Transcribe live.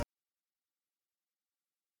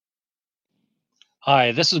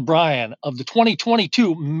Hi, this is Brian of the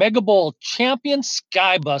 2022 Mega Bowl champion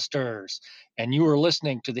Skybusters, and you are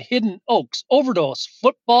listening to the Hidden Oaks Overdose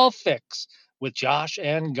Football Fix with Josh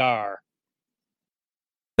and Gar.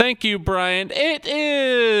 Thank you, Brian. It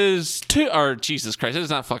is Jesus Christ, it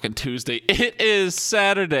is not fucking Tuesday. It is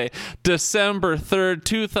Saturday, December 3rd,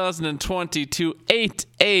 2022, 8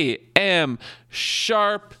 a.m.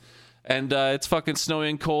 sharp. And it's fucking snowy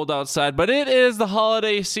and cold outside, but it is the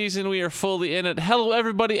holiday season. We are fully in it. Hello,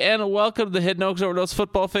 everybody, and welcome to the Hidden Oaks Overdose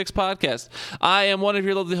Football Fix podcast. I am one of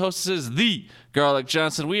your lovely hostesses, the Garlic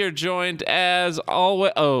Johnson. We are joined as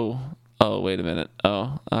always. Oh, wait a minute.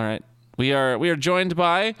 Oh, all right. We are joined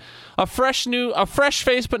by a fresh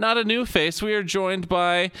face, but not a new face. We are joined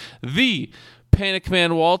by the Panic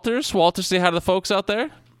Man Walters. Walters, say hi to the folks out there.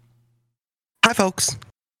 Hi, folks.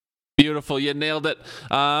 Beautiful. You nailed it.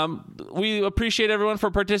 We appreciate everyone for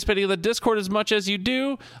participating in the Discord as much as you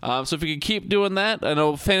do. So if you can keep doing that, I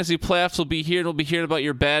know fantasy playoffs will be here, and we'll be hearing about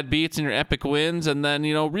your bad beats and your epic wins, and then,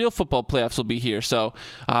 real football playoffs will be here. So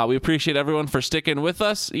we appreciate everyone for sticking with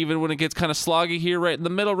us, even when it gets kind of sloggy here right in the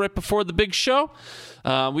middle, right before the big show.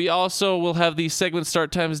 We also will have the segment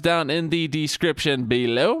start times down in the description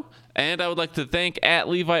below. And I would like to thank at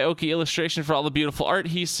Levi Oki Illustration for all the beautiful art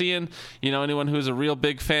he's seeing. Anyone who's a real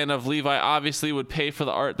big fan of Levi obviously would pay for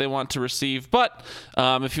the art they want to receive. But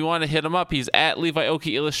if you want to hit him up, he's at Levi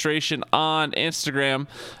Oki Illustration on Instagram.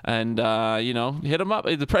 And, hit him up.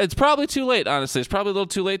 It's probably too late, honestly. It's probably a little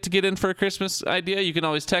too late to get in for a Christmas idea. You can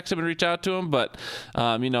always text him and reach out to him. But,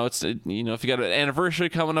 if you got an anniversary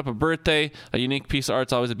coming up, a birthday, a unique piece of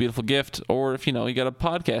art's always a beautiful gift. Or if, you got a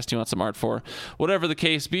podcast you want some art for. Whatever the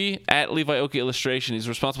case be, at Levi Oki Illustration. He's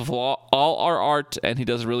responsible for all our art, and he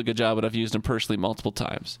does a really good job, and I've used him personally multiple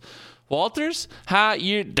times. Walters, how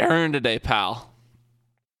you doing today, pal?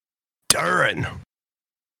 Darn.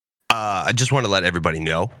 I just want to let everybody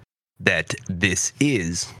know that this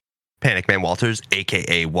is Panic Man Walters,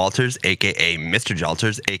 a.k.a. Walters, a.k.a. Mr.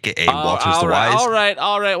 Jalters, a.k.a. Walters the Wise.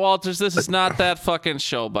 All right, Walters. This is not that fucking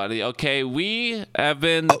show, buddy, okay? We have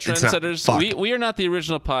been the trendsetters. We are not the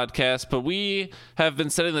original podcast, but we have been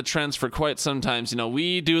setting the trends for quite some time.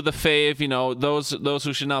 We do the fave, those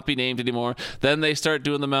who should not be named anymore. Then they start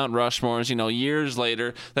doing the Mount Rushmores, years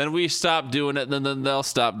later. Then we stop doing it, and then they'll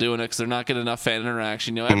stop doing it because they're not getting enough fan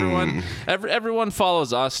interaction. Everyone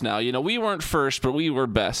follows us now. We weren't first, but we were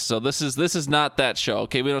best. So this is not that show,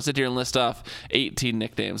 okay? We don't sit here and list off 18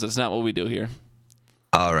 nicknames. That's not what we do here.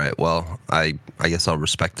 All right. Well, I guess I'll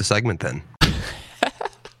respect the segment then.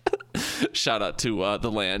 Shout out to the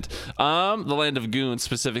land of goons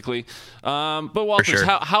specifically. But Walters, sure.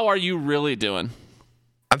 How are you really doing?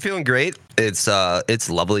 I'm feeling great. It's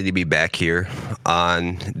lovely to be back here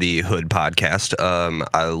on the Hood podcast.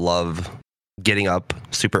 I love getting up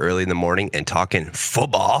super early in the morning and talking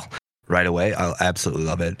football right away. I absolutely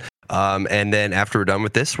love it. And then after we're done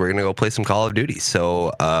with this, we're going to go play some Call of Duty.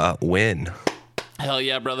 So, win. Hell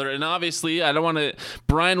yeah, brother. And obviously, I don't want to...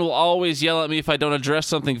 Brian will always yell at me if I don't address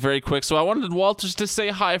something very quick. So I wanted Walters to say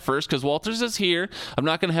hi first, because Walters is here. I'm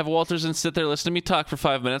not going to have Walters and sit there listening to me talk for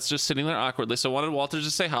 5 minutes, just sitting there awkwardly. So I wanted Walters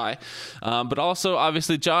to say hi. But also,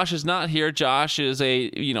 obviously, Josh is not here. Josh is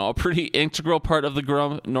a pretty integral part of the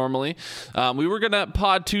Grum normally. We were going to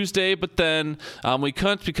pod Tuesday, but then we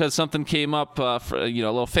couldn't because something came up for a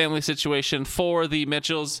little family situation for the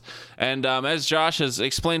Mitchells. And as Josh has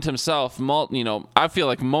explained himself, I feel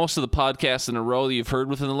like most of the podcasts in a row that you've heard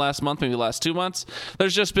within the last month, maybe the last 2 months,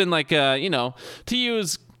 there's just been to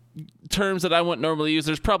use terms that I wouldn't normally use,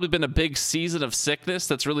 there's probably been a big season of sickness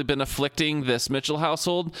that's really been afflicting this Mitchell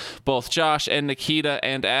household, both Josh and Nikita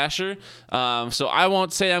and Asher. So I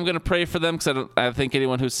won't say I'm going to pray for them because I think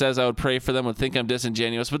anyone who says I would pray for them would think I'm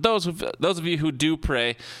disingenuous. But those of you who do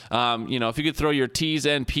pray, if you could throw your T's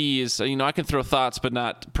and P's, I can throw thoughts but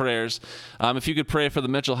not prayers. If you could pray for the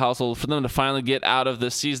Mitchell household, for them to finally get out of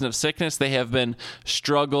this season of sickness. They have been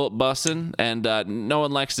struggle bussing, and no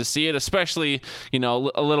one likes to see it, especially, a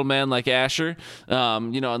little man like Asher,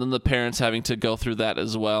 and then the parents having to go through that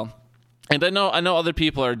as well. And I know other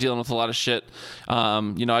people are dealing with a lot of shit. I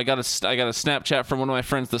got a Snapchat from one of my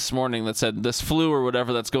friends this morning that said this flu or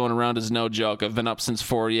whatever that's going around is no joke. I've been up since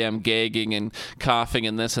 4 a.m. gagging and coughing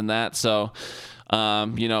and this and that. So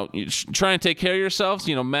you try and take care of yourselves,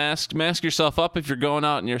 mask yourself up if you're going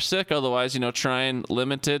out and you're sick. Otherwise, try and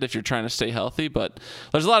limit it if you're trying to stay healthy. But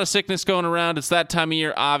there's a lot of sickness going around. It's that time of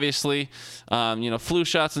year, obviously. Flu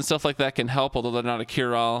shots and stuff like that can help, although they're not a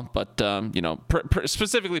cure-all. But,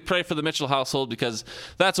 specifically pray for the Mitchell household because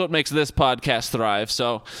that's what makes this podcast thrive.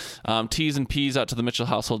 So T's and P's out to the Mitchell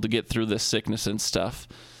household to get through this sickness and stuff.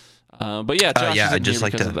 But yeah, Josh is in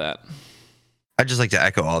here because of that. I'd just like to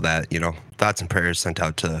echo all that, thoughts and prayers sent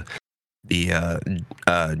out to the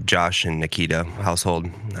Josh and Nikita household.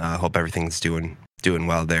 Hope everything's doing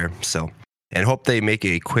well there. So, and hope they make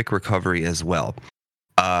a quick recovery as well.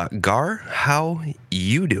 Gar, how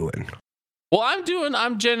you doing? Well,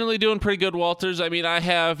 I'm generally doing pretty good, Walters. I mean, I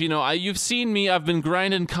have, you've seen me. I've been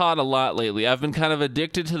grinding COD a lot lately. I've been kind of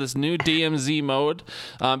addicted to this new DMZ mode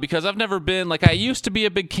because I've never been, like, I used to be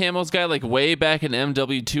a big camos guy, like way back in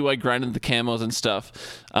MW2. I grinded the camos and stuff,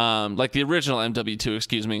 like the original MW2,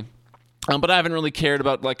 excuse me. But I haven't really cared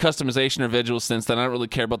about like customization or visuals since then. I don't really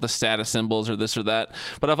care about the status symbols or this or that.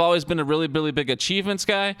 But I've always been a really, really big achievements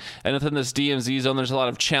guy. And within this DMZ zone, there's a lot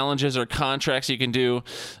of challenges or contracts you can do.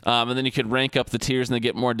 And then you can rank up the tiers and they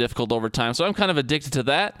get more difficult over time. So I'm kind of addicted to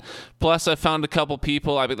that. Plus, I found a couple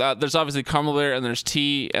people. There's obviously Carmel Bear and there's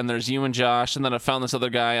T and there's you and Josh. And then I found this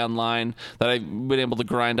other guy online that I've been able to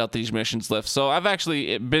grind out these missions with. So I've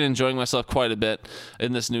actually been enjoying myself quite a bit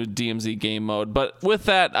in this new DMZ game mode. But with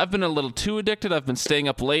that, I've been a little too addicted. I've been staying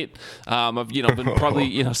up late. I've been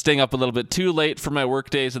probably staying up a little bit too late for my work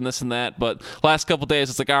days and this and that. But last couple days,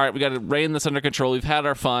 it's like, all right, we got to rein this under control. We've had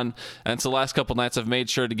our fun, and so last couple nights, I've made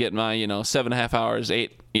sure to get my 7.5 hours,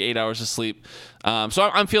 8 hours of sleep. So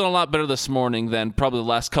I'm feeling a lot better this morning than probably the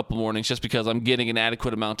last couple mornings, just because I'm getting an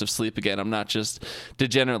adequate amount of sleep again. I'm not just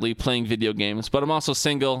degenerately playing video games, but I'm also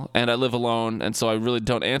single and I live alone, and so I really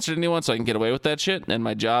don't answer to anyone, so I can get away with that shit. And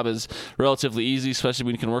my job is relatively easy, especially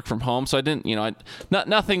when you can work from home. So I didn't,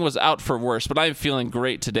 nothing was out for worse, but I'm feeling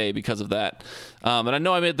great today because of that. And I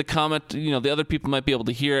know I made the comment, the other people might be able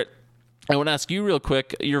to hear it. I want to ask you real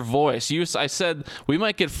quick, your voice. I said we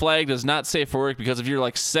might get flagged as not safe for work because of your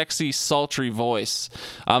like sexy, sultry voice.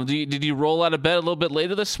 Did you roll out of bed a little bit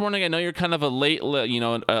later this morning? I know you're kind of a late,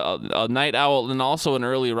 a night owl and also an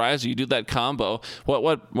early riser. You do that combo.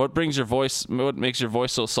 What brings your voice? What makes your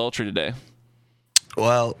voice so sultry today?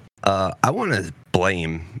 Well, I want to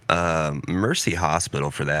blame Mercy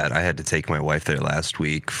Hospital for that. I had to take my wife there last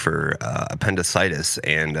week for appendicitis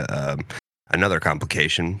and another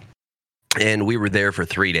complication. And we were there for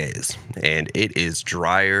 3 days, and it is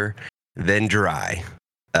drier than dry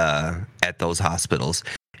at those hospitals.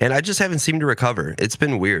 And I just haven't seemed to recover. It's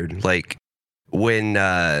been weird. Like when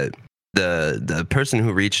the person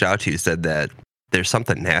who reached out to you said that there's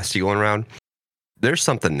something nasty going around. There's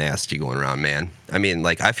something nasty going around, man. I mean,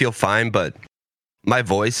 like, I feel fine, but my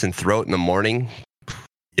voice and throat in the morning,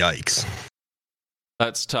 yikes.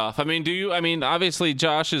 That's tough. I mean, obviously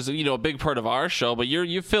Josh is, a big part of our show, but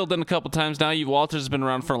you've filled in a couple times now. Walter's been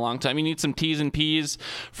around for a long time. You need some T's and P's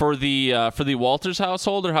for the Walters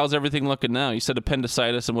household, or how's everything looking now? You said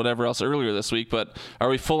appendicitis and whatever else earlier this week, but are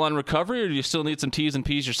we full on recovery, or do you still need some T's and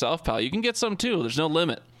P's yourself, pal? You can get some too. There's no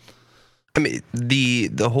limit. I mean,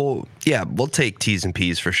 the whole, yeah, we'll take T's and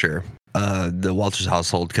P's for sure. The Walters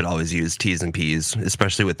household could always use T's and P's,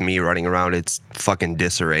 especially with me running around. It's fucking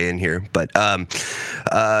disarray in here. But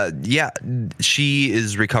yeah, she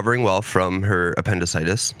is recovering well from her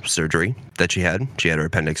appendicitis surgery that she had. She had her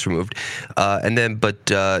appendix removed. And then,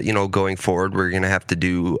 going forward, we're going to have to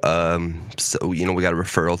do, we got a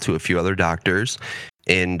referral to a few other doctors.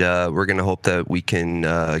 And we're going to hope that we can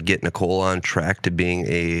get Nicole on track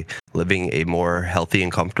to living a more healthy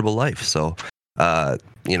and comfortable life. So,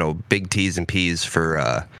 big T's and P's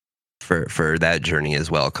for that journey as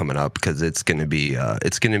well coming up, because it's going to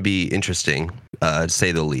be interesting to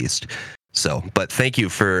say the least. So, but thank you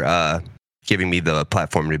for giving me the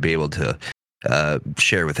platform to be able to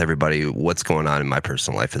share with everybody what's going on in my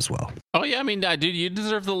personal life as well. Oh yeah, I mean, dude, you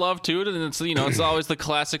deserve the love too, and it's it's always the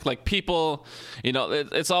classic, like, people,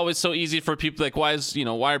 it's always so easy for people, like, why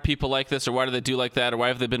are people like this, or why do they do like that, or why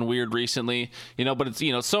have they been weird recently, but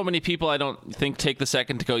it's so many people I don't think take the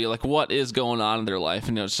second to go, you're like, what is going on in their life?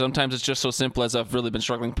 And sometimes it's just so simple as I've really been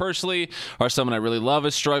struggling personally, or someone I really love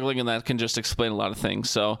is struggling, and that can just explain a lot of things.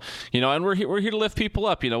 So and we're here to lift people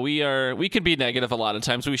up. We can be negative a lot of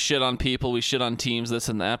times. We shit on people, we shit on teams, this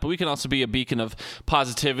and that, but we can also be a beacon of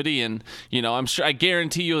positivity. And I'm sure, I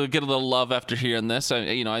guarantee you'll get a little love after hearing this.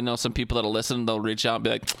 I know some people that'll listen, they'll reach out and be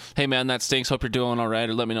like, hey man, that stinks, hope you're doing all right,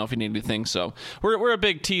 or let me know if you need anything. So we're a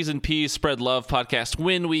big T's and P's spread love podcast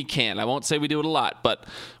when we can. I won't say we do it a lot, but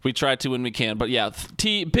we try to when we can. But yeah,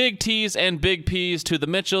 big T's and big P's to the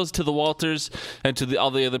Mitchells, to the Walters, and to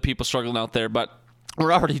all the other people struggling out there. But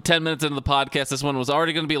We're already 10 minutes into the podcast. This one was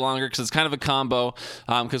already going to be longer because it's kind of a combo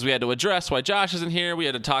because we had to address why Josh isn't here. We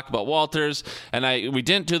had to talk about Walters, and we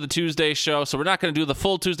didn't do the Tuesday show, so we're not going to do the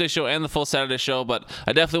full Tuesday show and the full Saturday show, but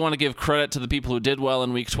I definitely want to give credit to the people who did well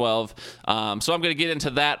in Week 12. So I'm going to get into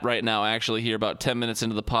that right now, actually, here about 10 minutes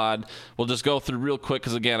into the pod. We'll just go through real quick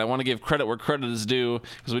because, again, I want to give credit where credit is due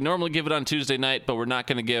because we normally give it on Tuesday night, but we're not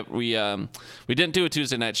going to give – we didn't do a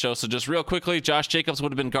Tuesday night show, so just real quickly, Josh Jacobs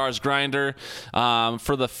would have been Gar's grinder.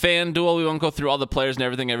 For the fan duel, we won't go through all the players and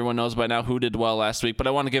everything. Everyone knows by now who did well last week. But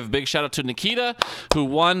I want to give a big shout out to Nikita, who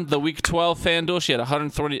won the Week 12 fan duel. She had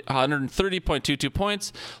 130.22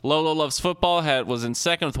 points. Lolo Loves Football was in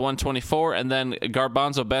second with 124. And then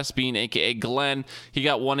Garbanzo Best Bean, a.k.a. Glenn, he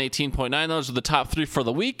got 118.9. Those are the top three for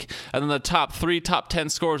the week. And then the top 10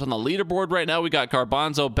 scores on the leaderboard right now. We got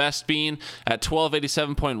Garbanzo Best Bean at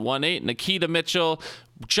 1287.18. Nikita Mitchell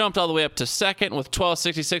jumped all the way up to second with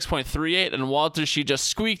 1266.38, and Walters, she just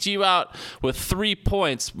squeaked you out with 3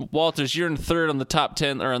 points. Walters, you're in third on the top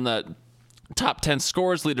 10 or on the top 10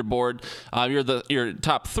 scores leaderboard. You're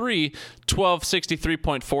top three,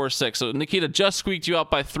 1263.46. So Nikita just squeaked you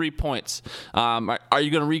out by 3 points. Are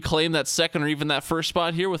you going to reclaim that second or even that first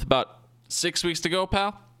spot here with about 6 weeks to go,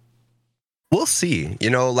 pal? We'll see.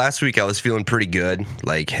 Last week I was feeling pretty good.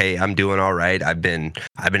 Like, hey, I'm doing all right. I've been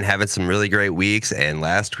having some really great weeks, and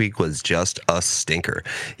last week was just a stinker.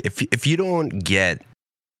 If you don't get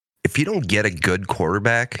a good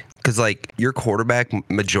quarterback, because like your quarterback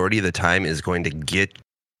majority of the time is going to get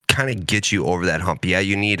you over that hump. Yeah,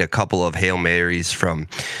 you need a couple of Hail Marys from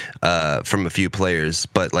a few players,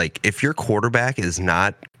 but like if your quarterback is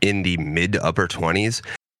not in the mid to upper 20s,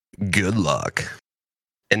 good luck.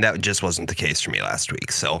 And that just wasn't the case for me last week.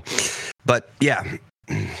 So, but yeah.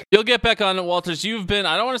 You'll get back on it, Walters. You've been,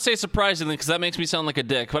 I don't want to say surprisingly because that makes me sound like a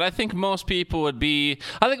dick, but I think most people would be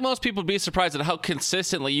surprised at how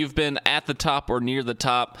consistently you've been at the top or near the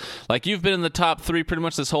top. Like you've been in the top three pretty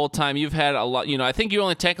much this whole time. You've had a lot, I think you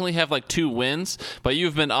only technically have like 2 wins, but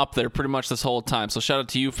you've been up there pretty much this whole time. So shout out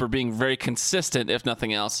to you for being very consistent, if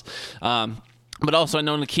nothing else. But also I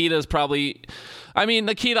know Nikita is probably...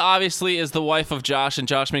 Nikita obviously is the wife of Josh, and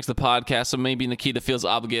Josh makes the podcast, so maybe Nikita feels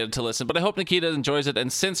obligated to listen. But I hope Nikita enjoys it.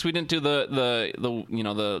 And since we didn't do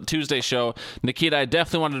the Tuesday show, Nikita, I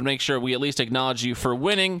definitely wanted to make sure we at least acknowledge you for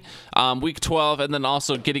winning Week 12, and then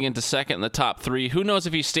also getting into second in the top 3. Who knows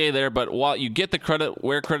if you stay there? But while you get the credit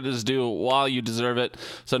where credit is due, while you deserve it.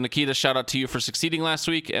 So Nikita, shout out to you for succeeding last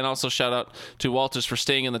week, and also shout out to Walters for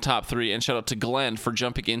staying in the top 3, and shout out to Glenn for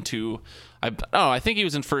jumping into. I think he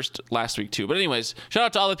was in first last week too. But anyways, shout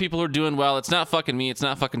out to all the people who are doing well. It's not fucking me. It's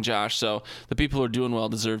not fucking Josh. So the people who are doing well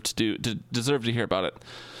deserve to hear about it.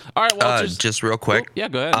 All right, Walters. Just real quick. Yeah,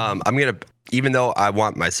 go ahead. I'm gonna, even though I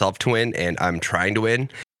want myself to win and I'm trying to win,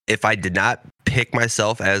 if I did not pick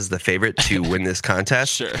myself as the favorite to win this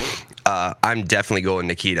contest, sure. I'm definitely going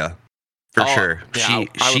Nikita for sure. Yeah,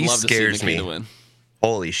 I would love scares to see Nikita me. Win.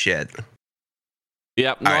 Holy shit.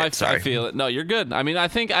 Yeah, no, right, I feel it. No, you're good. I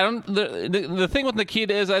think the thing with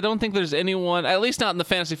Nikita is I don't think there's anyone, at least not in the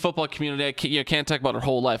fantasy football community. I can't talk about her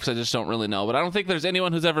whole life because I just don't really know. But I don't think there's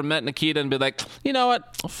anyone who's ever met Nikita and be like, you know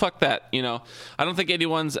what, fuck that. I don't think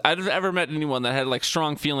I've ever met anyone that had like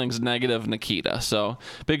strong feelings negative Nikita. So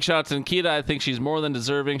big shout out to Nikita. I think she's more than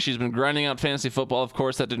deserving. She's been grinding out fantasy football. Of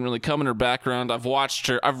course, that didn't really come in her background. I've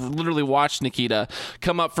literally watched Nikita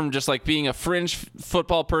come up from just like being a fringe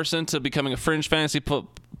football person to becoming a fringe fantasy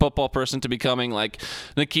football person to becoming like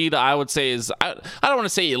Nikita. I would say is I don't want to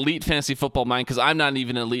say elite fantasy football 9 because I'm not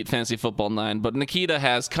even elite fantasy football 9, but Nikita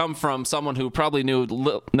has come from someone who probably knew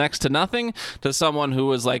next to nothing to someone who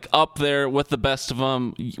was like up there with the best of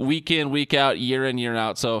them week in, week out, year in, year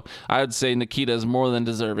out. So I would say Nikita is more than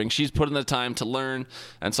deserving. She's put in the time to learn,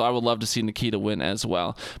 and so I would love to see Nikita win as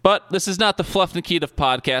well. But this is not the Fluff Nikita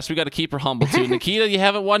podcast. We got to keep her humble too. Nikita, you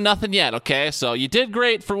haven't won nothing yet, okay? So you did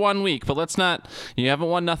great for 1 week, but you haven't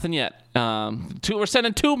won nothing yet. We're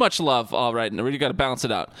sending too much love. All right, and we got to balance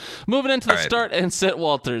it out. Moving into the start and sit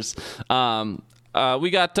Walters. We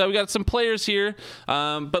got some players here,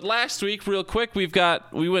 but last week, real quick,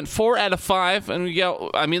 we went 4 out of 5, and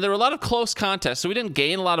there were a lot of close contests, so we didn't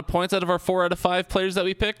gain a lot of points out of our 4 out of 5 players that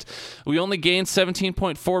we picked. We only gained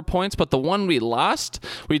 17.4 points, but the one we lost,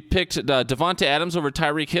 we picked Devontae Adams over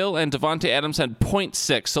Tyreek Hill, and Devontae Adams had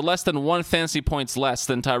 0.6, so less than 1 fantasy points less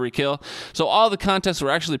than Tyreek Hill. So all the contests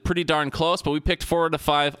were actually pretty darn close, but we picked 4 out of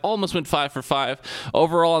 5, almost went 5 for 5.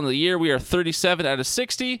 Overall on the year, we are 37 out of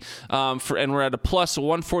 60, and we're at a plus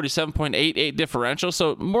 147.88 differential.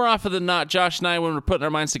 So more often than not, Josh and I, when we're putting our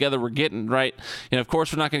minds together, we're getting right. And of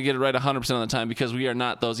course, we're not going to get it right 100% of the time because we are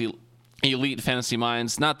not those elite fantasy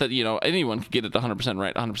minds. Not that, anyone could get it 100%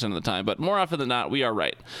 right 100% of the time, but more often than not, we are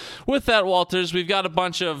right. With that, Walters, we've got a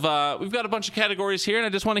bunch of categories here, and I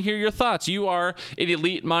just want to hear your thoughts. You are an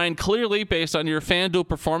elite mind, clearly, based on your FanDuel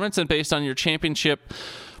performance and based on your championship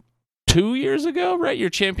 2 years ago, right? Your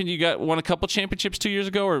champion, won a couple championships 2 years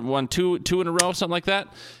ago, or won two in a row, something like that.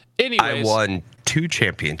 Anyways, I won 2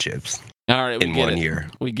 championships. All right, in 1 year.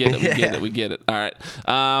 We get it. We get it. All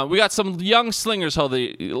right. We got some young slingers.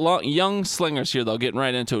 Young slingers here, though. Getting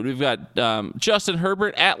right into it. We've got Justin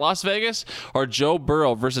Herbert at Las Vegas or Joe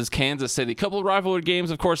Burrow versus Kansas City. Couple of rivalry games.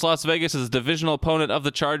 Of course, Las Vegas is a divisional opponent of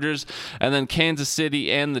the Chargers, and then Kansas City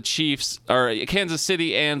and the Chiefs, or Kansas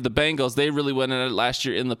City and the Bengals. They really went at it last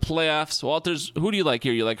year in the playoffs. Walters, who do you like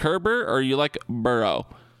here? You like Herbert or you like Burrow?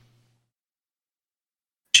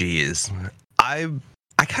 Jeez, I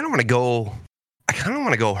kind of want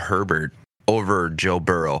to go Herbert over Joe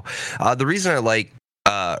Burrow. The reason I like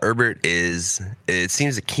Herbert is it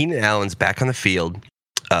seems that Keenan Allen's back on the field.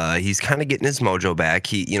 He's kind of getting his mojo back.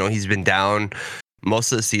 He's been down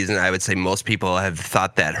most of the season. I would say most people have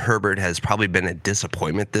thought that Herbert has probably been a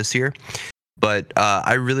disappointment this year. But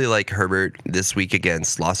I really like Herbert this week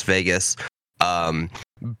against Las Vegas.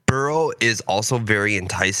 Burrow is also very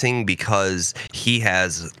enticing because he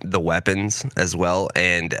has the weapons as well,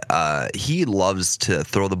 and he loves to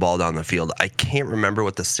throw the ball down the field. I can't remember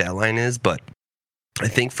what the stat line is, but I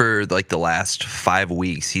think for like the last 5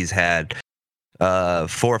 weeks, he's had 4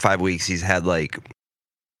 or 5 weeks, he's had like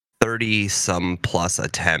 30-some plus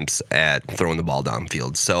attempts at throwing the ball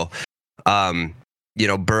downfield. So,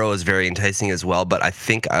 Burrow is very enticing as well, but I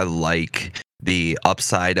think I like the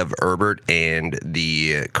upside of Herbert and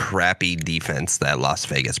the crappy defense that Las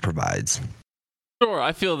Vegas provides. Sure,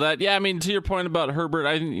 I feel that. Yeah, I mean, to your point about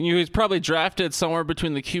Herbert, he's probably drafted somewhere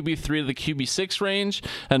between the QB3 to the QB6 range,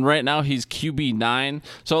 and right now he's QB9.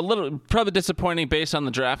 So a little probably disappointing based on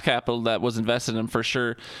the draft capital that was invested in him for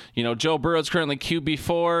sure. Joe Burrow's currently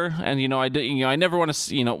QB4, and I never want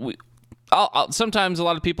to. Sometimes a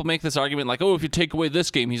lot of people make this argument like, oh, if you take away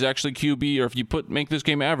this game, he's actually QB, or if you make this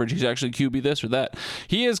game average, he's actually QB this or that.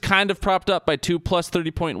 He is kind of propped up by 2 plus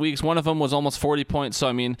 30-point weeks. One of them was almost 40 points.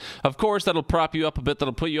 So, of course, that'll prop you up a bit.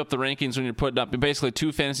 That'll put you up the rankings when you're putting up basically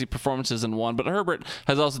 2 fantasy performances in one. But Herbert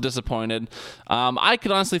has also disappointed. I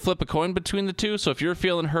could honestly flip a coin between the two. So if you're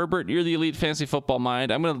feeling Herbert, you're the elite fantasy football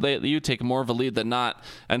mind. I'm going to let you take more of a lead than not.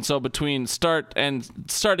 And so between starting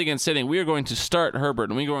and sitting, we are going to start Herbert,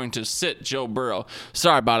 and we're going to sit Joe Burrow.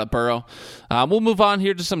 Sorry about it, Burrow. We'll move on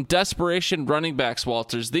here to some desperation running backs,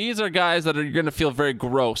 Walters. These are guys that you're going to feel very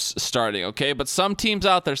gross starting, okay? But some teams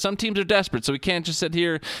out there, some teams are desperate, so we can't just sit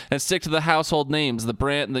here and stick to the household names, the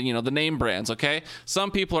brand, the name brands, okay?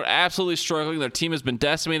 Some people are absolutely struggling. Their team has been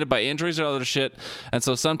decimated by injuries or other shit, and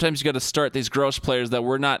so sometimes you got to start these gross players that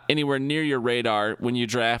were not anywhere near your radar when you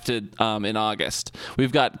drafted in August.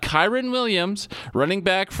 We've got Kyren Williams, running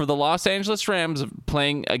back for the Los Angeles Rams,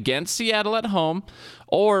 playing against Seattle at home.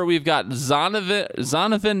 Or we've got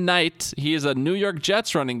Zonovan Knight. He is a New York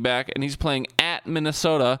Jets running back, and he's playing at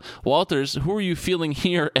Minnesota. Walters, who are you feeling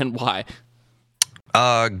here and why?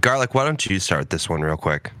 Garlic, why don't you start this one real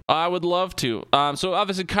quick? I would love to. So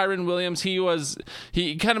obviously Kyren Williams, he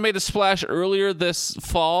kind of made a splash earlier this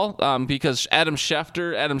fall because Adam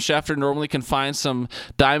Schefter normally can find some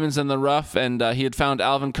diamonds in the rough, and he had found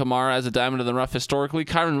Alvin Kamara as a diamond in the rough historically.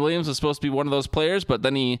 Kyren Williams was supposed to be one of those players, but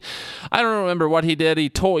then I don't remember what he did. He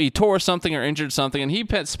tore something or injured something, and he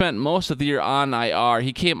spent most of the year on IR.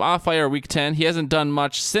 He came off IR week 10. He hasn't done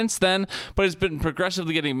much since then, but he's been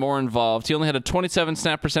progressively getting more involved. He only had a 27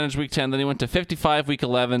 snap percentage week 10, then he went to 55 week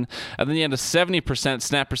 11, and then he had a 70%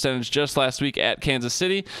 snap percentage just last week at Kansas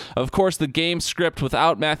City. Of course, the game script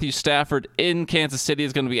without Matthew Stafford in Kansas City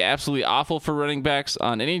is going to be absolutely awful for running backs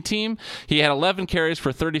on any team. He had 11 carries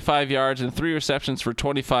for 35 yards and 3 receptions for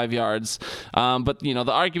 25 yards. But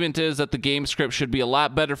the argument is that the game script should be a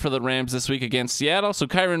lot better for the Rams this week against Seattle. So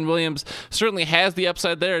Kyren Williams certainly has the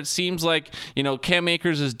upside there. It seems like Cam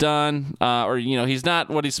Akers is done, or he's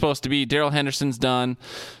not what he's supposed to be. Darrell Henderson's done.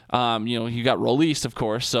 He got released, of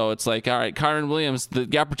course, so it's like, all right, Kyren Williams,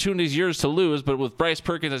 the opportunity is yours to lose, but with Bryce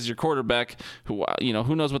Perkins as your quarterback, who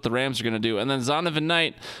knows what the Rams are going to do. And then Zonovan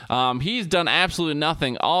Knight, he's done absolutely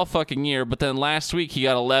nothing all fucking year, but then last week he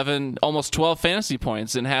got 11, almost 12 fantasy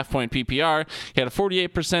points in half-point PPR. He had a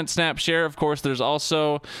 48% snap share. Of course, there's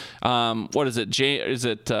also, Michael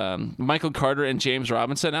Carter and James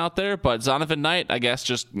Robinson out there, but Zonovan Knight, I guess,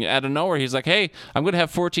 just out of nowhere, he's like, hey, I'm going to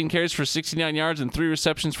have 14 carries for 69 yards and 3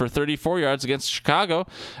 receptions for for 34 yards against Chicago.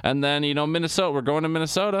 And then, Minnesota, we're going to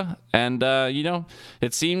Minnesota. And,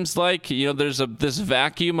 it seems like, there's this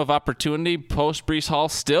vacuum of opportunity post Breece Hall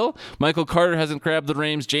still. Michael Carter hasn't grabbed the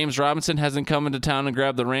reins. James Robinson hasn't come into town and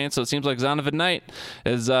grabbed the reins. So it seems like Zonovan Knight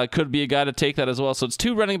could be a guy to take that as well. So it's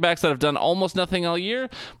two running backs that have done almost nothing all year,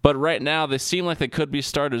 but right now they seem like they could be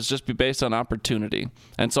starters just based on opportunity.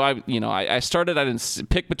 And so I started, I didn't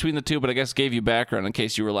pick between the two, but I guess gave you background in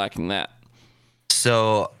case you were lacking that.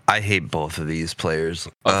 So I hate both of these players.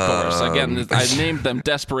 Of course. Again, I named them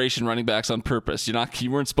desperation running backs on purpose. You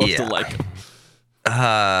weren't supposed to like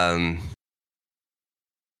them.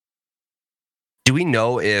 Do we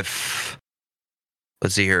know if,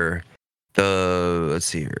 let's see here,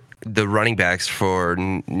 the running backs for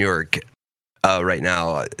New York right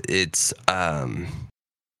now, it's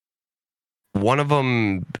one of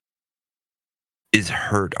them is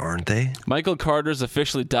hurt, aren't they? Michael Carter's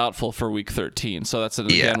officially doubtful for Week 13, so that's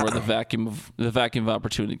again where the vacuum of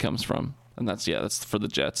opportunity comes from, and that's for the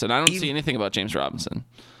Jets. And I don't see anything about James Robinson.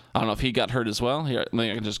 I don't know if he got hurt as well. Here, I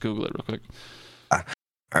can just Google it real quick. All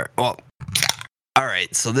right. Well, all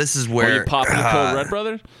right. So this is where you popping the code red,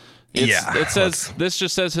 brother. It says this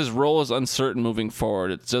just says his role is uncertain moving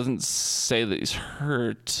forward. It doesn't say that he's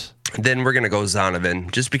hurt. Then we're gonna go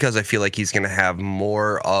Zonovan, just because I feel like he's gonna have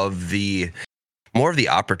more of the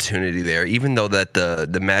opportunity there, even though that the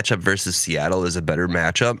matchup versus Seattle is a better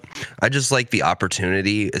matchup. I just like the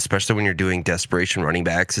opportunity, especially when you're doing desperation running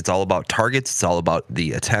backs. It's all about targets. It's all about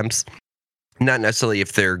the attempts. Not necessarily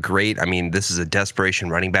if they're great. I mean, this is a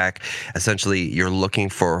desperation running back. Essentially, you're looking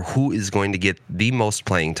for who is going to get the most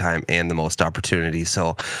playing time and the most opportunity.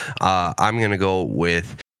 So I'm going to go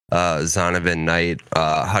with Zonovan Knight.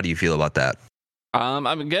 How do you feel about that?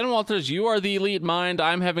 Again, Walters, you are the elite mind.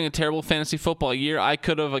 I'm having a terrible fantasy football year. I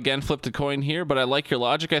could have, again, flipped a coin here, but I like your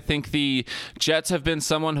logic. I think the Jets have been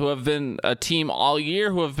someone who have been a team all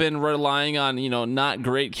year who have been relying on, not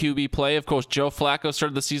great QB play. Of course, Joe Flacco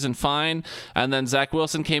started the season fine, and then Zach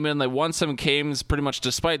Wilson came in. They won some games pretty much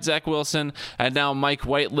despite Zach Wilson, and now Mike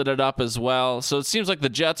White lit it up as well. So it seems like the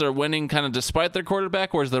Jets are winning kind of despite their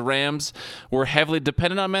quarterback, whereas the Rams were heavily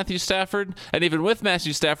dependent on Matthew Stafford, and even with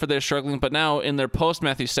Matthew Stafford, they're struggling, but now in their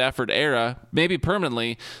post-Matthew Stafford era, maybe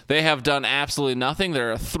permanently, they have done absolutely nothing.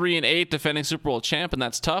 They're a 3-8 defending Super Bowl champ, and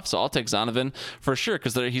that's tough, so I'll take Zonovan for sure,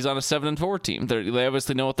 because he's on a 7-4 team. They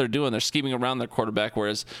obviously know what they're doing. They're scheming around their quarterback,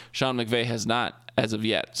 whereas Sean McVay has not as of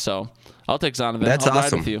yet. So I'll take Zonovan. That's I'll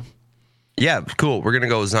awesome. Ride with you. Yeah, cool. We're going to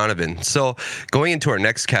go Zonovan. So going into our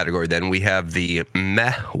next category, then, we have the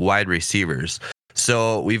meh wide receivers.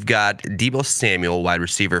 So we've got Deebo Samuel, wide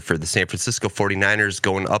receiver for the San Francisco 49ers,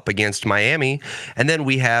 going up against Miami. And then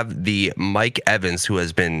we have the Mike Evans, who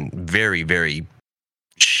has been very, very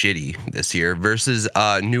shitty this year, versus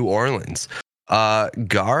New Orleans.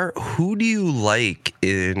 Gar, who do you like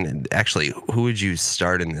who would you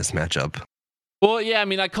start in this matchup? Well, yeah,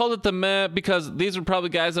 I called it the meh because these are probably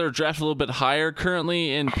guys that are drafted a little bit higher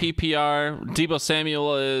currently in PPR. Deebo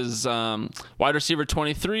Samuel is wide receiver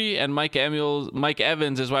 23, and Mike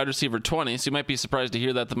Evans is wide receiver 20. So you might be surprised to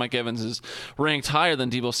hear that Mike Evans is ranked higher than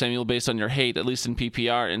Deebo Samuel based on your hate, at least in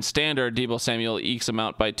PPR. In standard, Deebo Samuel ekes him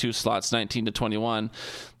out by 2 slots, 19 to 21.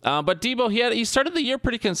 But Deebo, he started the year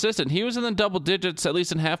pretty consistent. He was in the double digits, at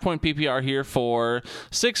least in half-point PPR here for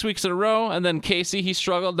 6 weeks in a row. And then Casey, he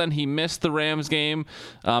struggled. Then he missed the Rams game,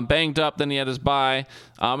 banged up. Then he had his bye.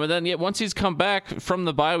 And then once he's come back from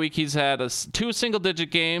the bye week, he's had 2 single-digit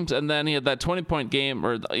games. And then he had that 20-point game,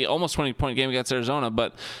 or almost 20-point game against Arizona.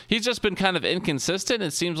 But he's just been kind of inconsistent.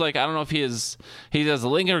 It seems like, I don't know if he has a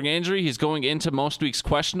lingering injury. He's going into most weeks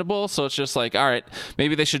questionable. So it's just like, all right,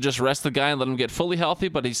 maybe they should just rest the guy and let him get fully healthy.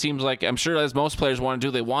 But he seems like, I'm sure as most players want to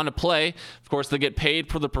do, they want to play. Of course, they get paid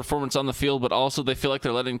for the performance on the field, but also they feel like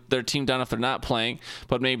they're letting their team down if they're not playing,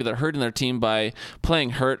 but maybe they're hurting their team by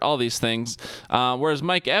playing hurt, all these things. Whereas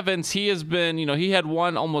Mike Evans, he has been, he had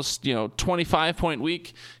one almost, 25-point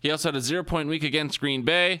week. He also had a 0-point week against Green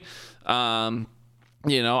Bay.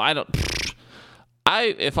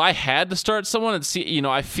 If I had to start someone,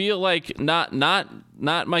 I feel like not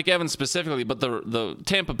Mike Evans specifically, but the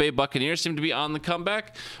Tampa Bay Buccaneers seem to be on the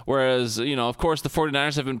comeback. Whereas, of course, the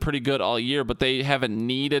 49ers have been pretty good all year, but they haven't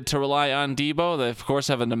needed to rely on Deebo. They, of course,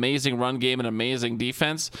 have an amazing run game and amazing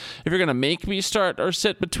defense. If you're going to make me start or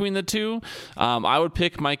sit between the two, I would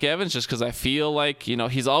pick Mike Evans just because I feel like,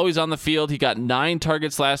 he's always on the field. He got 9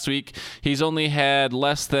 targets last week. He's only had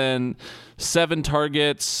less than 7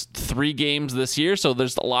 targets, 3 games this year, so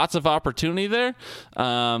there's lots of opportunity there.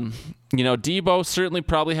 Debo certainly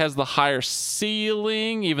probably has the higher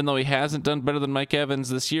ceiling, even though he hasn't done better than Mike Evans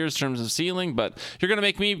this year in terms of ceiling. But you're going to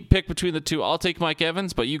make me pick between the two. I'll take Mike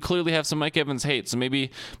Evans, but you clearly have some Mike Evans hate, so maybe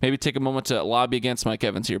take a moment to lobby against Mike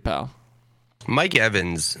Evans here, pal. Mike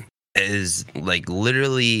Evans is like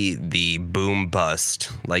literally the boom bust.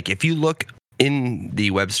 Like if you look in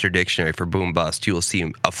the Webster dictionary for boom bust, you will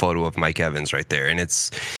see a photo of Mike Evans right there. And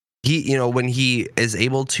it's when he is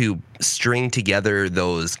able to string together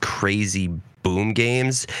those crazy boom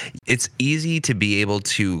games, it's easy to be able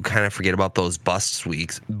to kind of forget about those bust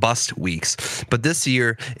weeks. But this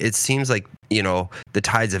year, it seems like, the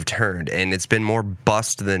tides have turned and it's been more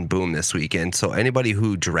bust than boom this weekend. So anybody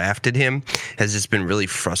who drafted him has just been really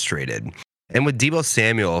frustrated. And with Deebo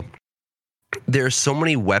Samuel, there's so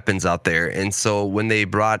many weapons out there. And so when they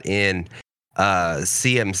brought in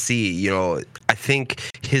CMC, I think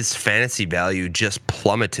his fantasy value just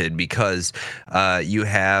plummeted because you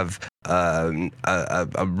have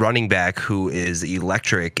a running back who is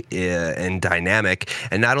electric and dynamic,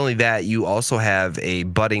 and not only that, you also have a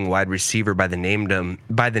budding wide receiver by the name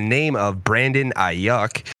of Brandon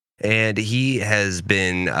Ayuk, and he has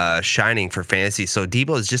been shining for fantasy. So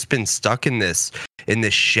Deebo has just been stuck in this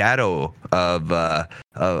shadow of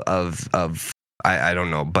I don't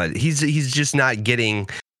know, but he's just not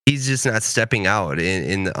stepping out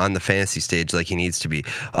on the fantasy stage like he needs to be.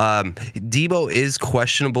 Deebo is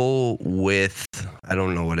questionable with, I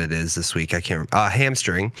don't know what it is this week. I can't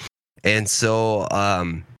hamstring. And so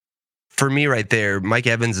for me right there, Mike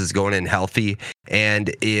Evans is going in healthy.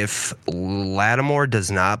 And if Lattimore does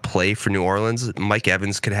not play for New Orleans, Mike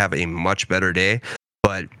Evans could have a much better day.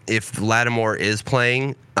 But if Lattimore is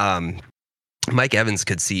playing, Mike Evans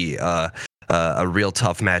could see a real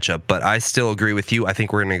tough matchup, but I still agree with you. I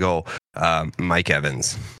think we're going to go Mike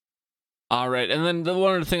Evans. All right. And then the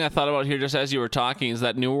one other thing I thought about here just as you were talking is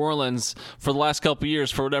that New Orleans, for the last couple of years,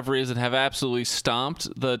 for whatever reason, have absolutely stomped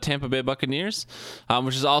the Tampa Bay Buccaneers,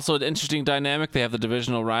 which is also an interesting dynamic. They have the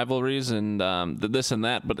divisional rivalries and this and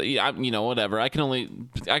that. But, whatever. I can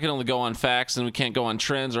only go on facts, and we can't go on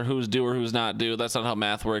trends or who's due or who's not due. That's not how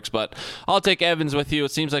math works. But I'll take Evans with you.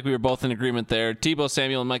 It seems like we were both in agreement there. Deebo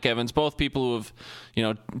Samuel and Mike Evans, both people who have,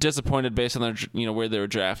 disappointed based on their, where they were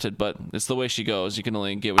drafted. But it's the way she goes. You can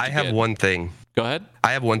only get what you get. I have one thing. Go ahead.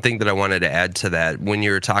 I have one thing that I wanted to add to that. When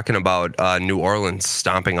you're talking about New Orleans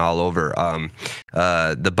stomping all over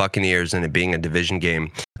the Buccaneers and it being a division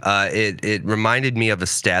game, it reminded me of a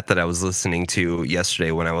stat that I was listening to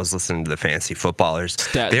yesterday when I was listening to the Fantasy Footballers.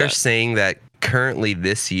 They're saying that currently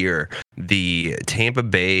this year, the Tampa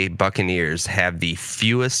Bay Buccaneers have the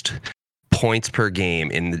fewest points per game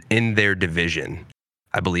in their division.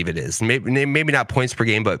 I believe it is. Maybe not points per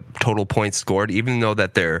game, but total points scored, even though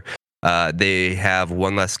that they have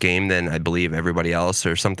one less game than I believe everybody else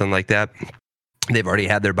or something like that. They've already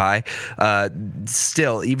had their bye.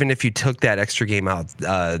 Still, even if you took that extra game out,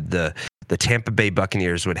 the Tampa Bay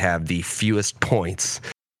Buccaneers would have the fewest points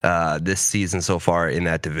this season so far in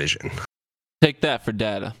that division. Take that for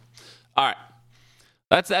data. All right.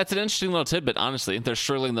 That's an interesting little tidbit, honestly. They're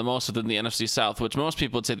struggling the most within the NFC South, which most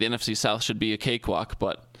people would say the NFC South should be a cakewalk,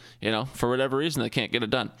 but, for whatever reason, they can't get it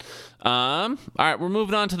done. All right, we're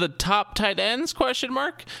moving on to the top tight ends, ?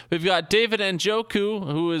 We've got David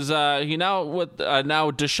Njoku, who is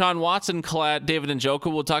now Deshaun Watson clad David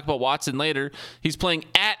Njoku. We'll talk about Watson later. He's playing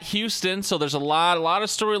at Houston, so there's a lot of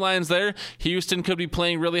storylines there. Houston could be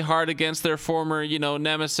playing really hard against their former,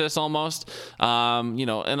 nemesis almost. And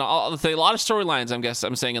a lot of storylines,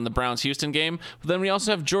 I'm saying, in the Browns-Houston game. But then we also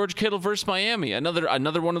have George Kittle versus Miami,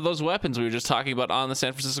 another one of those weapons we were just talking about on the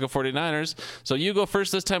San Francisco 49ers. So you go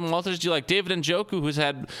first this time, Walters. Do you like David Njoku, who's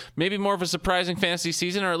had maybe more of a surprising fantasy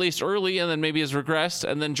season, or at least early, and then maybe has regressed,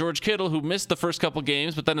 and then George Kittle, who missed the first couple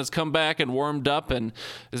games, but then has come back and warmed up and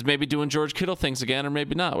is maybe doing George Kittle things again, or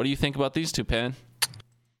maybe not? What do you think about these two, Pan?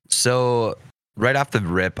 So right off the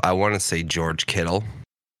rip, I want to say George Kittle.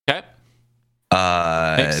 Okay.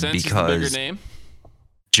 Makes sense. Because he's the bigger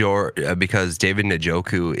name. Because David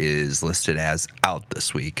Njoku is listed as out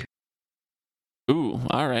this week. Ooh,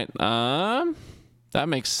 all right. That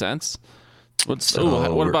makes sense.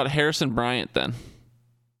 What about Harrison Bryant then?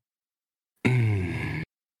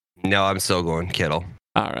 No, I'm still going Kittle.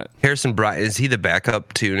 All right. Harrison Bryant, is he the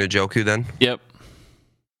backup to Njoku then? Yep.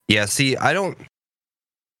 Yeah, see, I don't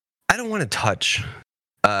want to touch.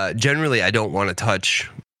 Generally, I don't want to touch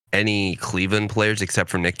any Cleveland players except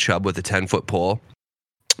for Nick Chubb with a 10-foot pole.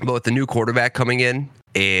 But with the new quarterback coming in,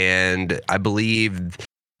 and I believe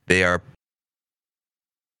they are.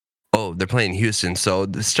 Oh, they're playing Houston. So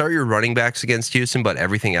start your running backs against Houston, but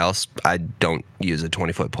everything else, I don't use a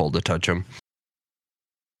 20-foot pole to touch them.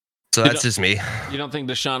 So that's just me. You don't think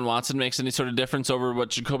Deshaun Watson makes any sort of difference over what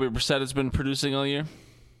Jacoby Brissett has been producing all year?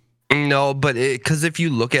 No, but because if you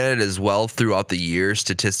look at it as well throughout the year,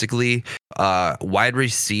 statistically, wide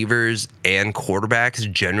receivers and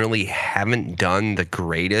quarterbacks generally haven't done the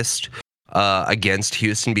greatest against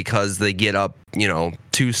Houston because they get up,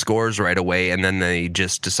 2 scores right away, and then they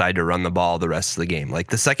just decide to run the ball the rest of the game. Like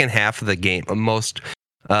the second half of the game, most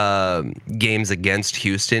games against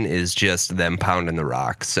Houston is just them pounding the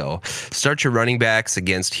rock. So start your running backs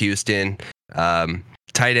against Houston.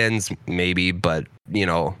 Tight ends maybe, but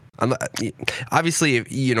obviously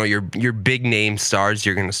your big name stars,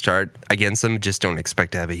 you're going to start against them. Just don't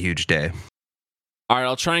expect to have a huge day. All right,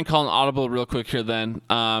 I'll try and call an audible real quick here then,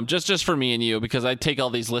 just for me and you, because I take all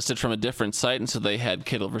these listed from a different site, and so they had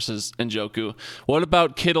Kittle versus Njoku. What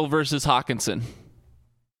about Kittle versus Hawkinson?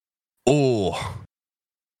 Oh,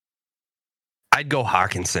 I'd go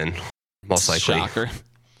Hawkinson, most likely. Shocker.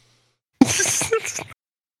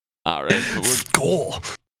 All right. Goal.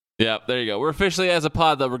 Yeah, there you go. We're officially, as a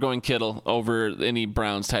pod, though, we're going Kittle over any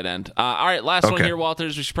Browns tight end. All right, last one here,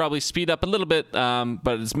 Walters. We should probably speed up a little bit,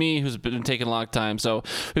 but it's me who's been taking a long time. So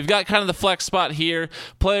we've got kind of the flex spot here.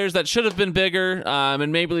 Players that should have been bigger,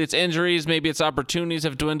 and maybe it's injuries, maybe it's opportunities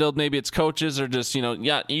have dwindled, maybe it's coaches or just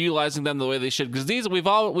utilizing them the way they should. Because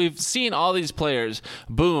we've seen all these players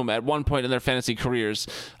boom at one point in their fantasy careers.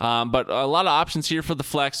 But a lot of options here for the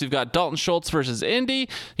flex. We've got Dalton Schultz versus Indy.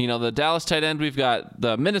 The Dallas tight end. We've got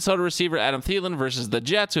the Minnesota receiver Adam Thielen versus the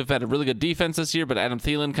Jets, who have had a really good defense this year, but Adam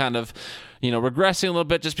Thielen kind of regressing a little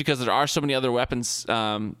bit just because there are so many other weapons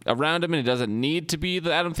around him, and he doesn't need to be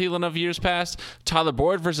the Adam Thielen of years past. Tyler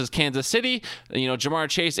Boyd versus Kansas City. Jamar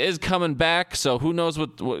Chase is coming back, so who knows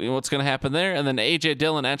what's going to happen there. And then A.J.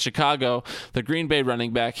 Dillon at Chicago, the Green Bay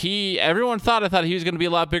running back. Everyone thought he was going to be a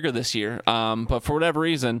lot bigger this year, but for whatever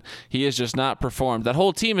reason, he has just not performed. That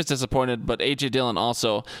whole team is disappointed, but A.J. Dillon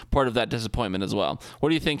also part of that disappointment as well. What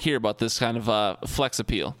do you think here about this kind of flex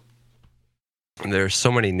appeal? There's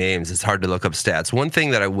so many names, it's hard to look up stats. One thing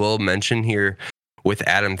that I will mention here with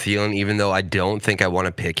Adam Thielen, even though I don't think I want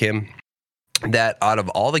to pick him, that out of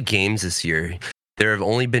all the games this year, there have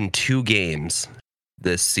only been 2 games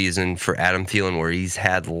this season for Adam Thielen where he's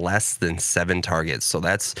had less than 7 targets. So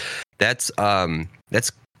that's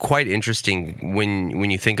quite interesting when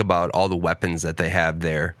you think about all the weapons that they have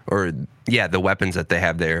there, the weapons that they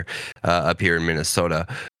have there up here in Minnesota.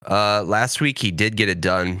 Last week he did get it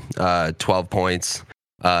done, 12 points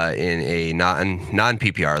in a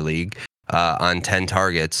non-PPR league on 10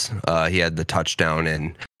 targets. He had the touchdown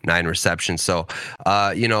and 9 receptions. So,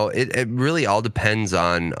 it really all depends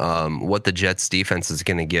on what the Jets defense is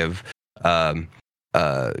going to give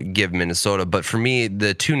Minnesota. But for me,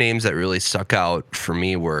 the 2 names that really stuck out for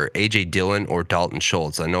me were A.J. Dillon or Dalton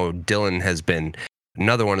Schultz. I know Dillon has been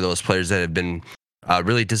another one of those players that have been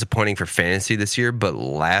really disappointing for fantasy this year, but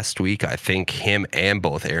last week I think him and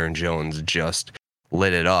both Aaron Jones just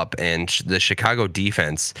lit it up. And the Chicago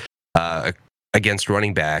defense against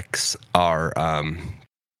running backs are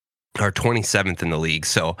 27th in the league.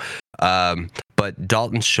 So, but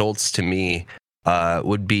Dalton Schultz to me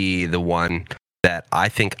would be the one that I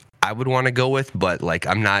think I would want to go with, but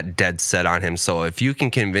I'm not dead set on him. So if you can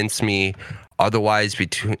convince me otherwise,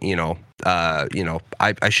 I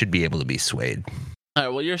should be able to be swayed. All right,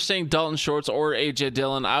 well, you're saying Dalton Schultz or A.J.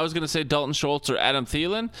 Dillon. I was going to say Dalton Schultz or Adam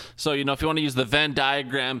Thielen. So, if you want to use the Venn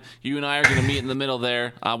diagram, you and I are going to meet in the middle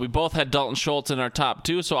there. We both had Dalton Schultz in our top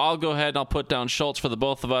 2, so I'll go ahead and I'll put down Schultz for the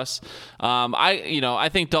both of us. I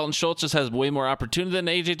think Dalton Schultz just has way more opportunity than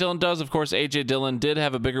A.J. Dillon does. Of course, A.J. Dillon did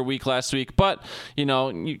have a bigger week last week, but,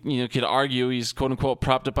 you could argue he's quote-unquote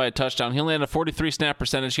propped up by a touchdown. He only had a 43 snap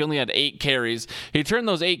percentage. He only had 8 carries. He turned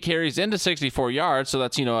those 8 carries into 64 yards, so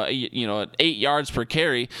that's, 8 yards per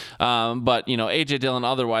carry, but A.J. Dillon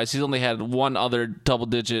otherwise he's only had one other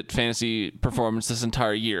double-digit fantasy performance this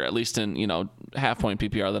entire year, at least in half-point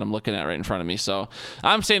PPR that I'm looking at right in front of me. So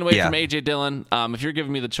I'm staying away from A.J. Dillon. If you're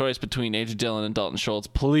giving me the choice between A.J. Dillon and Dalton Schultz,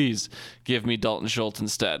 please give me Dalton Schultz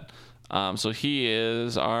instead. So he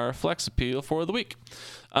is our flex appeal for the week.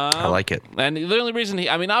 I like it. And the only reason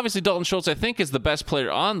obviously Dalton Schultz, I think, is the best player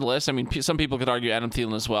on the list. Some people could argue Adam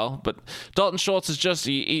Thielen as well, but Dalton Schultz is just,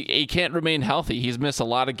 he can't remain healthy. He's missed a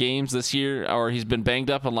lot of games this year, or he's been banged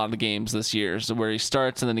up in a lot of the games this year, so where he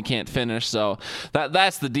starts and then he can't finish. So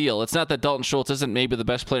that's the deal. It's not that Dalton Schultz isn't maybe the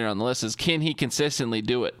best player on the list, is can he consistently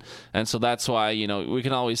do it? And so that's why, we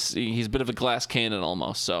can always see he's a bit of a glass cannon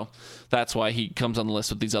almost. So that's why he comes on the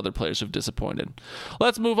list with these other players who've disappointed.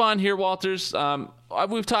 Let's move on here, Walters.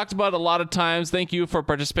 We've talked about it a lot of times. Thank you for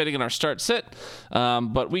participating in our start sit.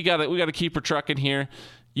 But we gotta keep her trucking here.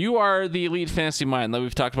 You are the elite fantasy mind that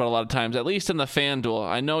we've talked about a lot of times, at least in the FanDuel.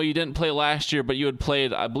 I know you didn't play last year, but you had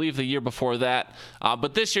played, I believe, the year before that.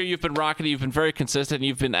 But this year you've been rocking it. You've been very consistent.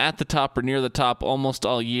 You've been at the top or near the top almost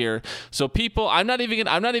all year. So people, I'm not even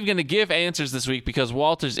going to give answers this week because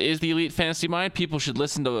Walters is the elite fantasy mind. People should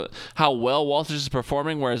listen to how well Walters is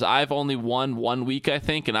performing, whereas I've only won 1 week, I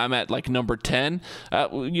think, and I'm at like number 10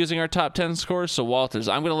 using our top 10 scores. So Walters,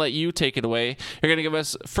 I'm going to let you take it away. You're going to give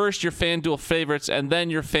us first your FanDuel favorites and then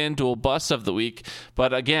your FanDuel bust of the week.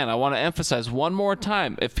 But again, I want to emphasize one more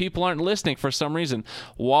time, if people aren't listening for some reason,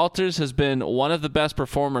 Walters has been one of the best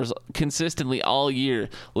performers consistently all year.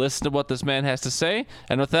 Listen to what this man has to say.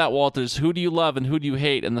 And with that, Walters, who do you love and who do you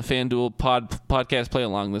hate in the FanDuel podcast play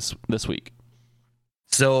along this week?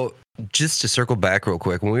 So just to circle back real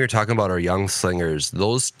quick, when we were talking about our young slingers,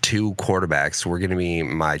 those 2 quarterbacks were going to be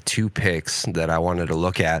my 2 picks that I wanted to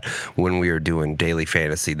look at when we were doing daily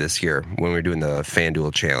fantasy this year, when we were doing the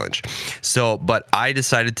FanDuel challenge. So, but I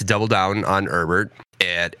decided to double down on Herbert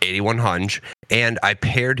at 8,100, and I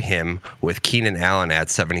paired him with Keenan Allen at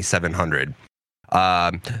 7,700.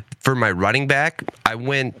 For my running back, I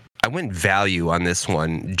went value on this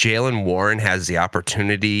one. Jaylen Warren has the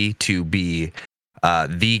opportunity to be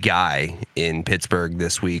the guy in Pittsburgh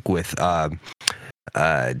this week with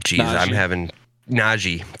Najee. I'm having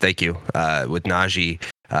Najee. Thank you. With Najee,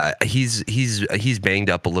 he's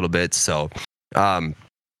banged up a little bit, so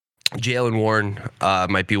Jaylen Warren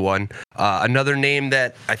might be one. Another name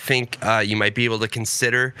that I think you might be able to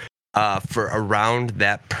consider for around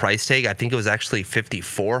that price tag. I think it was actually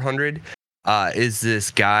 5,400. Is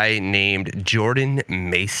this guy named Jordan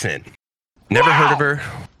Mason? Never heard of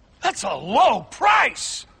her. That's a low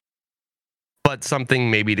price. But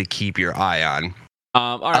something maybe to keep your eye on.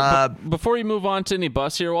 All right. Before we move on to any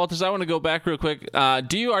busts here, Walters, I want to go back real quick.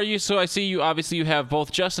 So I see you, obviously you have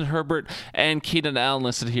both Justin Herbert and Keenan Allen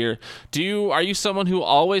listed here. Are you someone who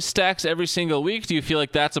always stacks every single week? Do you feel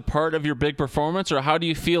like that's a part of your big performance, or how do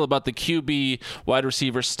you feel about the QB wide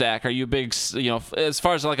receiver stack? Are you a big, as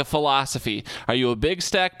far as like a philosophy, are you a big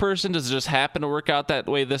stack person? Does it just happen to work out that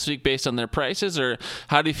way this week based on their prices, or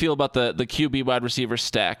how do you feel about the QB wide receiver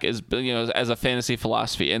stack as a fantasy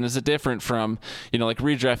philosophy? And is it different from, like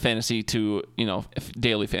redraft fantasy to,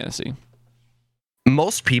 daily fantasy?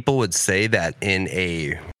 Most people would say that in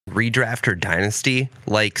a redraft or dynasty,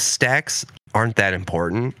 like stacks aren't that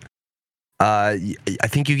important. I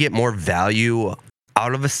think you get more value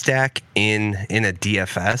out of a stack in a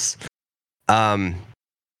DFS. And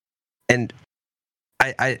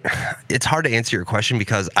I it's hard to answer your question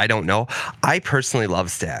because I don't know. I personally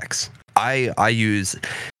love stacks. I use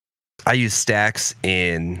stacks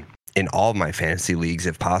in all of my fantasy leagues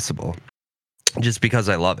if possible, just because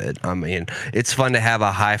I love it. I mean, it's fun to have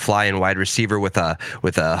a high flying wide receiver with a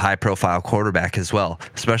high profile quarterback as well,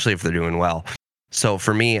 especially if they're doing well. So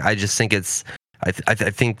for me, I just think I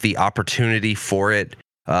think the opportunity for it,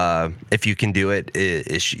 if you can do it,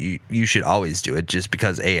 you should always do it, just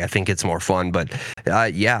because I think it's more fun. But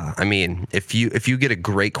yeah, I mean, if you get a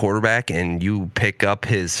great quarterback and you pick up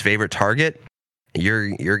his favorite target,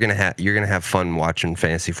 you're gonna have fun watching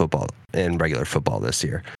fantasy football and regular football this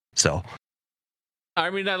year. So, I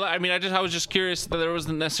was just curious that there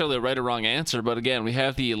wasn't necessarily a right or wrong answer, but again, we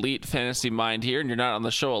have the elite fantasy mind here, and you're not on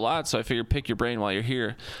the show a lot, so I figured pick your brain while you're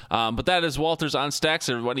here. But that is Walters on stacks,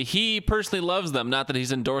 everybody. He personally loves them, not that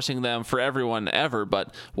he's endorsing them for everyone ever,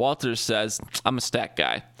 but Walters says, I'm a stack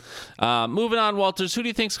guy. Moving on, Walters, who do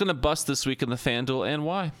you think's going to bust this week in the FanDuel, and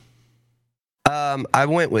why? I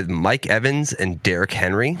went with Mike Evans and Derrick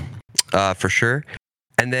Henry, for sure.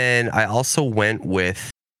 And then I also went with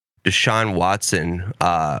Deshaun Watson,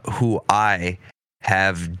 who I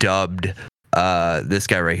have dubbed this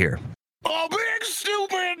guy right here. A big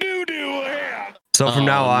stupid doo-doo head. So from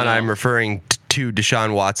now on, I'm referring to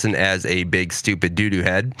Deshaun Watson as a big stupid doo-doo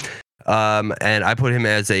head. And I put him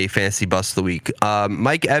as a fantasy bust of the week.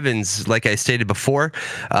 Mike Evans, like I stated before,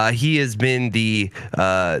 he has been the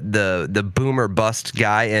boomer bust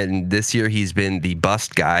guy, and this year he's been the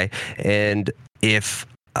bust guy. And if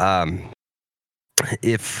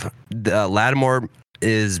Lattimore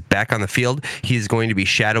is back on the field, he's going to be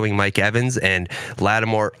shadowing Mike Evans, and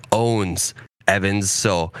Lattimore owns Evans,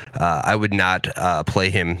 so I would not play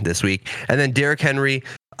him this week. And then Derrick Henry,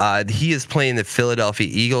 he is playing the Philadelphia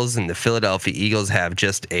Eagles, and the Philadelphia Eagles have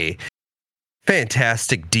just a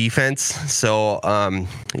fantastic defense. So,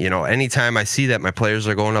 anytime I see that my players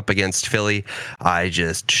are going up against Philly, I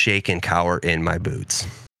just shake and cower in my boots.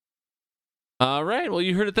 All right. Well,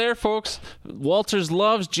 you heard it there, folks. Walters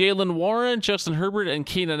loves Jaylen Warren, Justin Herbert, and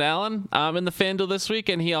Keenan Allen in the FanDuel this week,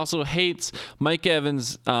 and he also hates Mike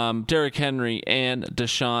Evans, Derrick Henry, and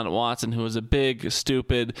Deshaun Watson, who is a big,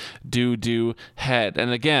 stupid, doo-doo head.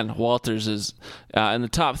 And again, Walters is in the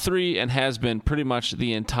top 3 and has been pretty much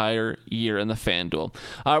the entire year in the FanDuel.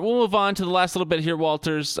 We'll move on to the last little bit here,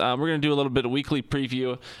 Walters. We're going to do a little bit of weekly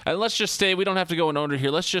preview. And let's just stay. We don't have to go in order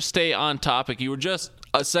here. Let's just stay on topic. You were just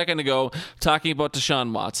a second ago talking about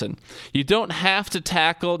Deshaun Watson. You don't have to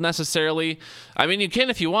tackle necessarily. I mean, you can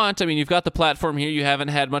if you want. I mean, you've got the platform here. You haven't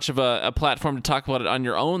had much of a platform to talk about it on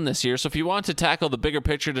your own this year. So if you want to tackle the bigger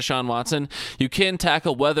picture Deshaun Watson, you can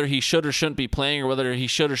tackle whether he should or shouldn't be playing, or whether he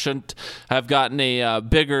should or shouldn't have gotten a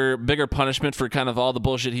bigger punishment for kind of all the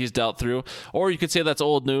bullshit he's dealt through. Or you could say that's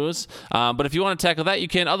old news. But if you want to tackle that, you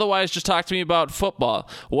can. Otherwise, just talk to me about football.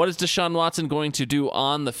 What is Deshaun Watson going to do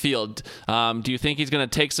on the field? Do you think he's going to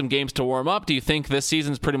take some games to warm up? Do you think this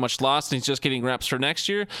season's pretty much lost and he's just getting reps for next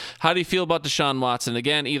year? How do you feel about Deshaun Watson?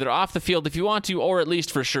 Again, either off the field if you want to, or at least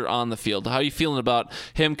for sure on the field. How are you feeling about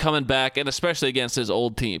him coming back, and especially against his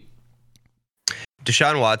old team?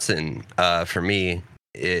 Deshaun Watson, for me,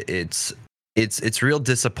 it's real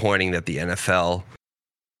disappointing that the NFL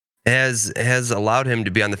has allowed him to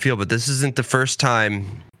be on the field, but this isn't the first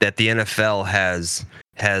time that the NFL has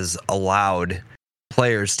allowed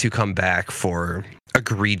players to come back for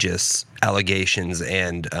egregious allegations,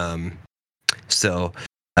 and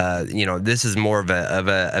this is more of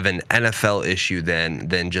an NFL issue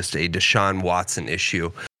than just a Deshaun Watson issue,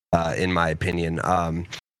 in my opinion.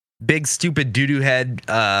 Big stupid doo-doo head.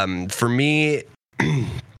 For me,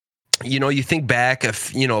 you think back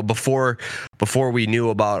of before we knew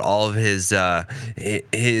about all of his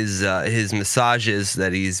massages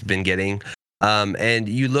that he's been getting. And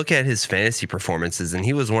you look at his fantasy performances, and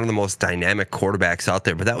he was one of the most dynamic quarterbacks out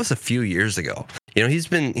there. But that was a few years ago.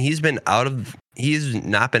 He's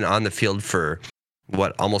not been on the field for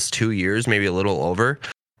almost 2 years, maybe a little over.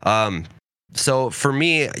 So for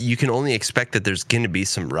me, you can only expect that there's going to be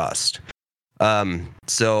some rust.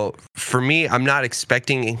 So for me, I'm not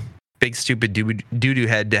expecting big stupid doo-doo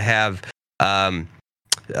head to have.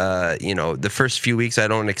 The first few weeks, I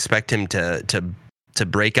don't expect him to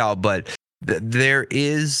break out, but there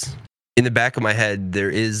is, in the back of my head, there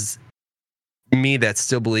is me that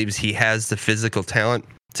still believes he has the physical talent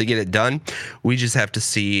to get it done. We just have to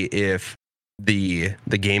see if the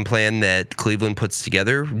game plan that Cleveland puts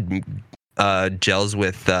together gels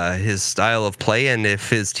with his style of play, and if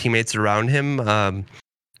his teammates around him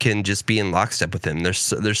can just be in lockstep with him.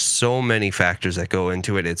 There's so many factors that go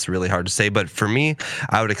into it. It's really hard to say, but for me,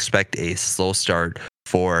 I would expect a slow start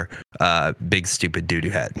for big stupid doo-doo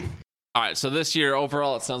head. All right, so this year,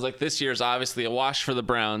 overall, it sounds like this year is obviously a wash for the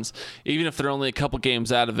Browns, even if they're only a couple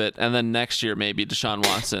games out of it, and then next year maybe Deshaun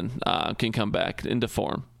Watson can come back into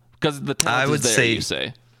form. Because the talent is there, you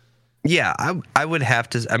say. Yeah, I would have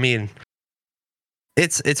to. I mean,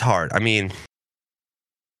 it's hard. I mean,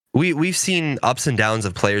 we've seen ups and downs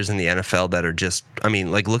of players in the NFL that are just. I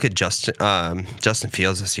mean, like look at Justin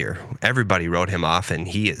Fields this year. Everybody wrote him off, and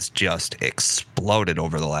he has just exploded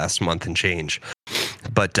over the last month and change.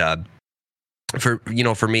 But for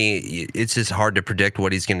me, it's just hard to predict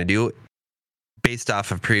what he's going to do based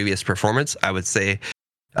off of previous performance. I would say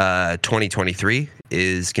 2023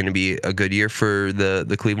 is going to be a good year for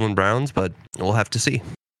the Cleveland Browns, but we'll have to see.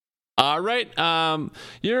 All right.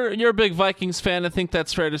 You're a big Vikings fan. I think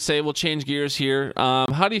that's fair to say. We'll change gears here.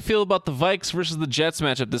 How do you feel about the Vikes versus the Jets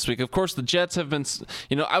matchup this week? Of course, the Jets have been,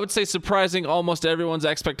 I would say surprising almost everyone's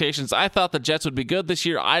expectations. I thought the Jets would be good this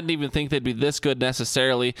year. I didn't even think they'd be this good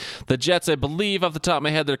necessarily. The Jets, I believe, off the top of my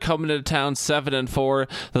head, they're coming into town 7-4.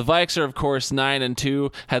 The Vikes are, of course,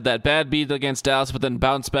 9-2. Had that bad beat against Dallas, but then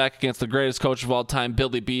bounced back against the greatest coach of all time,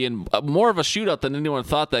 Billy B, and more of a shootout than anyone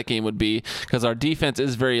thought that game would be because our defense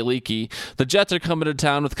is very leaky. The Jets are coming to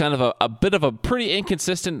town with kind of a bit of a pretty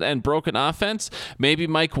inconsistent and broken offense. Maybe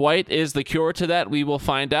Mike White is the cure to that. We will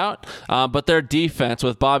find out. But their defense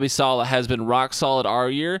with Bobby Saleh has been rock solid all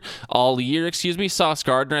year. Sauce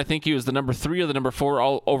Gardner, I think he was the number 3 or the number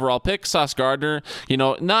 4 overall pick. Sauce Gardner,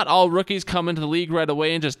 not all rookies come into the league right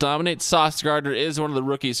away and just dominate. Sauce Gardner is one of the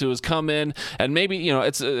rookies who has come in, and maybe,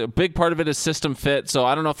 it's a big part of it is system fit. So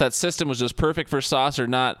I don't know if that system was just perfect for Sauce or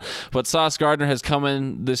not, but Sauce Gardner has come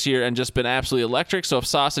in this year and just been absolutely electric. So if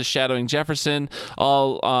Sauce is shadowing Jefferson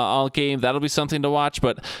all game, that'll be something to watch.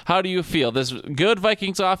 But how do you feel? This good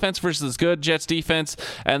Vikings offense versus this good Jets defense,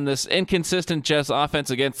 and this inconsistent Jets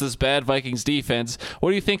offense against this bad Vikings defense.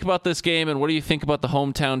 What do you think about this game, and what do you think about the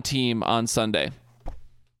hometown team on Sunday?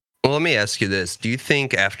 Well, let me ask you this. Do you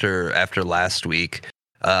think after last week,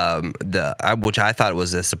 which I thought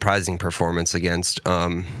was a surprising performance against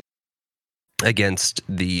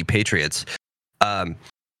the Patriots.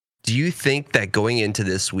 Do you think that going into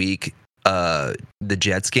this week, the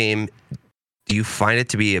Jets game, do you find it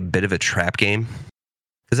to be a bit of a trap game?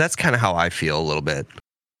 Because that's kind of how I feel a little bit.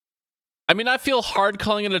 I mean, I feel hard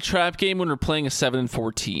calling it a trap game when we're playing a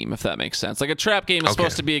 7-4 team, if that makes sense. Like, a trap game is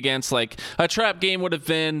supposed to be against, like, a trap game would have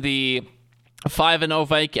been the 5-0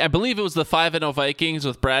 Viking. I believe it was the 5-0 Vikings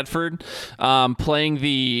with Bradford playing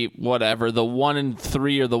the 1-3 or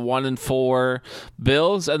the 1-4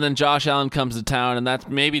 Bills, and then Josh Allen comes to town, and that's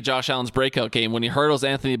maybe Josh Allen's breakout game when he hurdles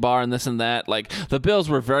Anthony Barr and this and that. Like, the Bills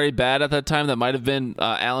were very bad at that time. That might have been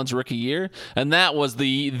Allen's rookie year, and that was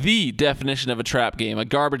the definition of a trap game. A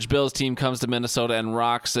garbage Bills team comes to Minnesota and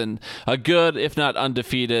rocks, and a good, if not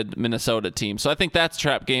undefeated, Minnesota team. So I think that's a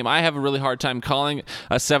trap game. I have a really hard time calling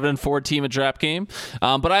a 7-4 team a trap game,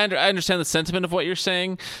 but I understand the sentiment of what you're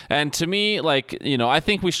saying, and to me, like, you know, I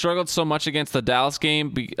think we struggled so much against the Dallas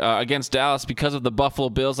game, against Dallas, because of the Buffalo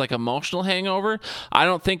Bills, like, emotional hangover. I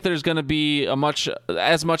don't think there's going to be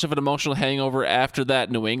as much of an emotional hangover after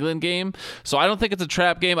that New England game, so I don't think it's a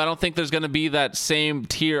trap game. I don't think there's going to be that same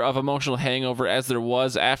tier of emotional hangover as there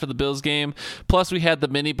was after the Bills game. Plus, we had the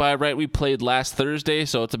mini bye, right? We played last Thursday,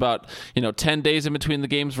 so it's about 10 days in between the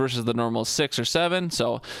games versus the normal 6 or 7.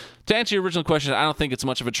 So to answer your original question, I don't think it's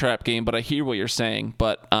much of a trap game, but I hear what you're saying.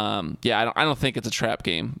 But yeah, I don't think it's a trap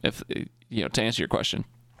game. If to answer your question.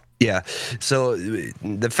 Yeah. So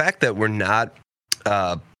the fact that we're not,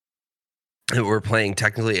 we're playing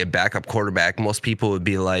technically a backup quarterback, most people would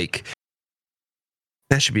be like,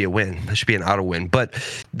 that should be a win. That should be an auto win. But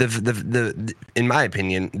the in my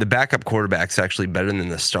opinion, the backup quarterback's actually better than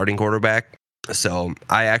the starting quarterback. So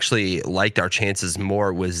I actually liked our chances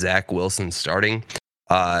more with Zach Wilson starting.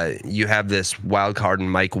 You have this wild card in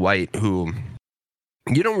Mike White, who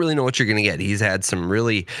you don't really know what you're going to get. He's had some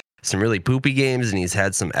really poopy games, and he's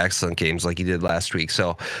had some excellent games like he did last week.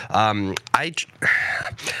 So I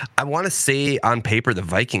want to say on paper the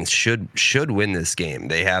Vikings should win this game.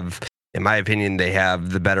 They have, in my opinion, they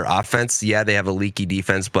have the better offense. Yeah, they have a leaky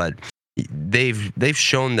defense, but they've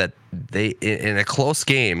shown that they, in a close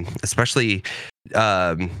game, especially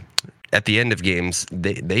at the end of games,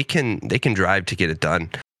 they can drive to get it done.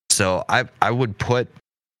 So I would put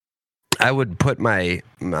my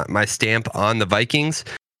stamp on the Vikings,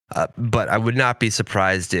 but I would not be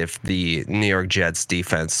surprised if the New York Jets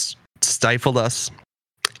defense stifled us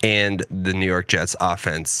and the New York Jets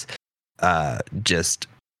offense just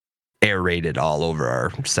air raided all over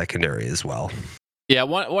our secondary as well. Yeah,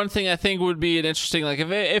 one thing I think would be an interesting, like,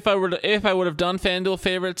 if I would have done FanDuel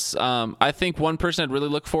favorites, I think one person I'd really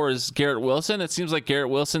look for is Garrett Wilson. It seems like Garrett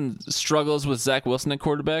Wilson struggles with Zach Wilson at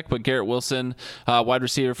quarterback, but Garrett Wilson, wide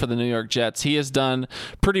receiver for the New York Jets, he has done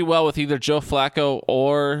pretty well with either Joe Flacco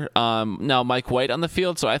or now Mike White on the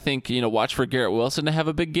field. So I think, watch for Garrett Wilson to have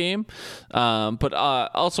a big game. But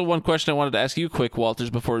also one question I wanted to ask you quick, Walters,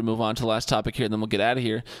 before we move on to the last topic here, and then we'll get out of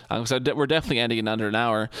here. So we're definitely ending in under an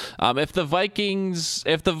hour. If the Vikings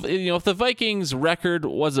record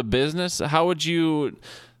was a business, how would you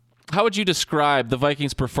describe the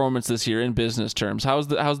Vikings performance this year in business terms? How's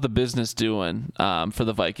the business doing for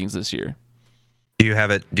the Vikings this year? Do you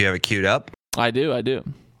have it queued up? I do.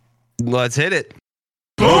 Let's hit it.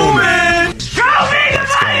 Boom it! Show me the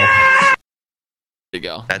fire! There you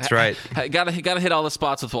go. That's right. Gotta hit all the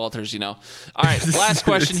spots with Walters, All right, last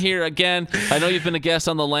question here. Again, I know you've been a guest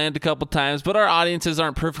on The Land a couple times, but our audiences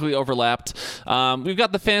aren't perfectly overlapped. We've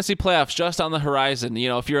got the fantasy playoffs just on the horizon.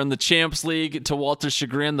 If you're in the Champs League, to Walter's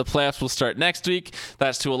chagrin, the playoffs will start next week.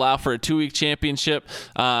 That's to allow for a 2-week championship.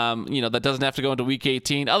 That doesn't have to go into week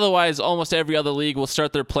 18. Otherwise, almost every other league will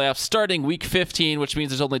start their playoffs starting week 15, which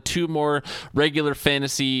means there's only 2 more regular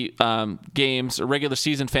fantasy games, or regular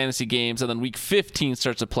season fantasy games, and then week 15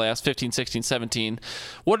 starts the playoffs, 15, 16, 17.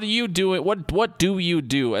 What are you doing? What do you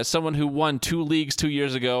do as someone who won 2 leagues 2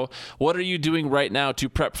 years ago? What are you doing right now to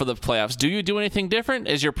prep for the playoffs? Do you do anything different?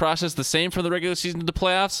 Is your process the same from the regular season to the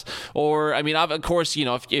playoffs? Or, I mean, of course,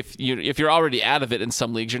 if you're already out of it in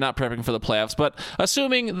some leagues, you're not prepping for the playoffs. But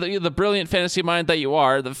assuming the brilliant fantasy mind that you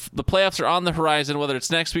are, the playoffs are on the horizon, whether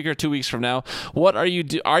it's next week or 2 weeks from now. What are you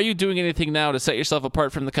doing anything now to set yourself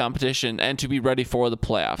apart from the competition and to be ready for the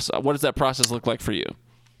playoffs? What does that process look like for you?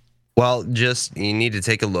 Well, you need to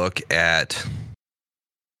take a look at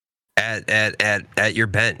your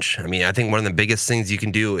bench. I mean, I think one of the biggest things you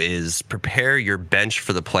can do is prepare your bench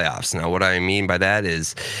for the playoffs. Now, what I mean by that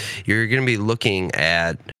is you're going to be looking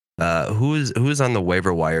at who's on the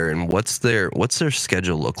waiver wire and what's their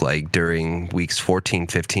schedule look like during weeks 14,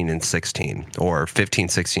 15, and 16, or 15,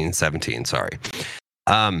 16, and 17. Sorry.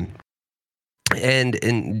 And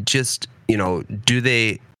just, do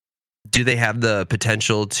they have the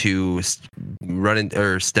potential to run in,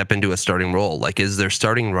 or step into a starting role? Like, is their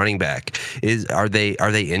starting running back, are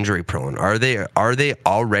they injury prone? Are they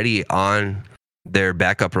already on their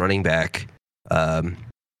backup running back,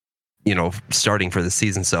 starting for the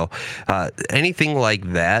season? So anything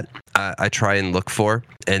like that, I try and look for,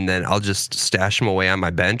 and then I'll just stash them away on my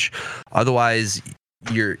bench. Otherwise,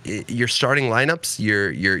 your starting lineups,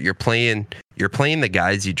 you're playing the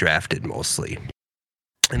guys you drafted mostly,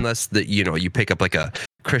 unless you pick up like a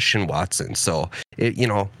Christian Watson. So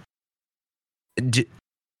I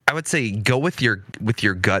would say go with your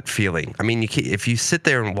gut feeling. I mean, if you sit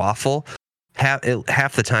there and waffle, half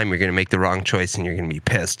the time you're going to make the wrong choice and you're going to be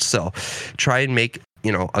pissed. So try and make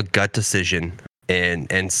a gut decision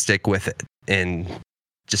and stick with it, and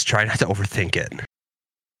just try not to overthink it.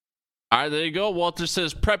 All right, there you go. Walter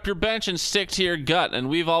says, prep your bench and stick to your gut. And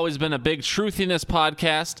we've always been a big truthiness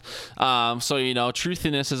podcast. So,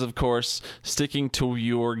 truthiness is, of course, sticking to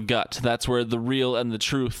your gut. That's where the real and the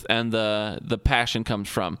truth and the passion comes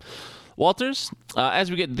from. Walters,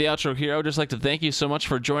 as we get to the outro here, I would just like to thank you so much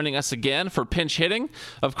for joining us again for Pinch Hitting.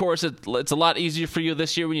 Of course, it's a lot easier for you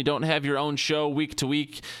this year when you don't have your own show week to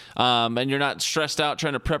week, and you're not stressed out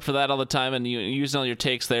trying to prep for that all the time and using all your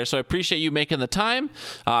takes there. So I appreciate you making the time.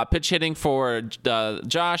 Pinch Hitting for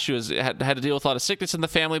Josh, who had to deal with a lot of sickness in the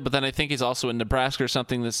family, but then I think he's also in Nebraska or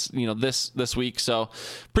something this week. So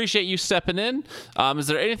appreciate you stepping in. Is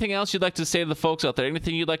there anything else you'd like to say to the folks out there?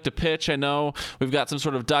 Anything you'd like to pitch? I know we've got some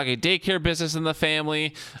sort of doggy daycare business in the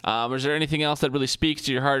family. Is there anything else that really speaks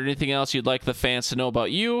to your heart? Anything else you'd like the fans to know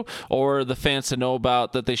about you, or the fans to know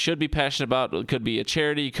about that they should be passionate about? It could be a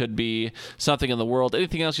charity, could be something in the world.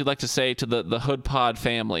 Anything else you'd like to say to the Hood Pod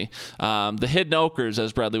family, the Hidden Oakers,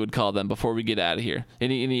 as Bradley would call them, before we get out of here?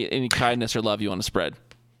 Any kindness or love you want to spread?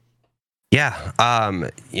 Yeah,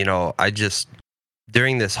 I just,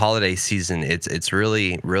 during this holiday season, it's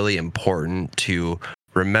really, really important to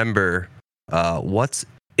remember what's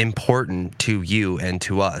important to you and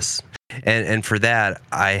to us, and for that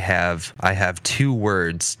I have two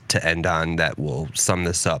words to end on that will sum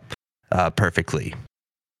this up perfectly.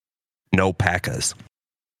 No Packers.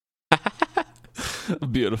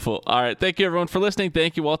 Beautiful. All right, thank you everyone for listening.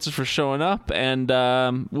 Thank you, Walters, for showing up. And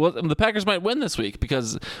the Packers might win this week,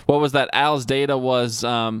 because what was that? Al's data was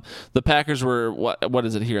the Packers were what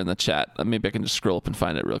is it here in the chat? Maybe I can just scroll up and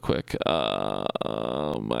find it real quick.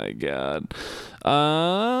 Oh my god.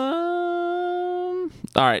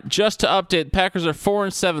 All right, just to update, Packers are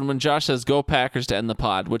 4-7 when Josh says go Packers to end the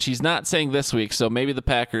pod, which he's not saying this week, so maybe the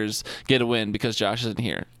Packers get a win because Josh isn't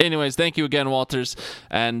here. Anyways, thank you again, Walters,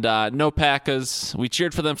 and no Packers. We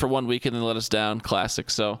cheered for them for 1 week and then let us down. Classic.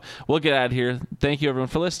 So we'll get out of here. Thank you, everyone,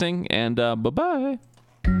 for listening, and bye-bye.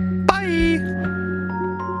 Bye.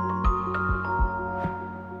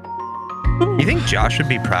 You think Josh would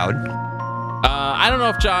be proud? I don't know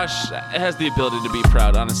if Josh has the ability to be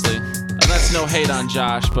proud, honestly. That's no hate on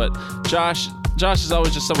Josh, but Josh is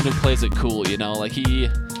always just someone who plays it cool, like he.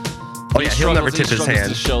 Oh yeah, he'll never tip his hand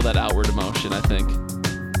to show that outward emotion, I think.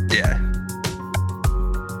 Yeah.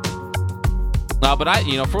 No, but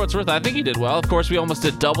for what it's worth, I think he did well. Of course, we almost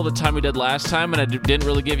did double the time we did last time, and I didn't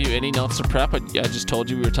really give you any notes to prep. I just told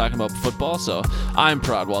you we were talking about football, so I'm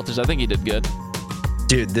proud, Walters. I think he did good.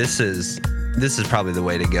 Dude, this is probably the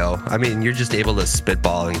way to go. I mean, you're just able to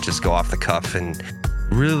spitball and just go off the cuff and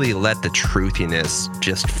really let the truthiness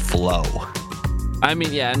just flow. I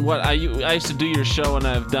mean, yeah, and I used to do your show, and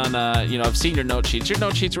I've done, I've seen your note sheets. Your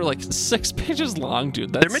note sheets were like 6 pages long,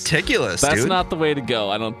 dude. They're meticulous, dude. That's not the way to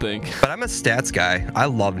go, I don't think. But I'm a stats guy. I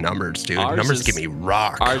love numbers, dude. Numbers give me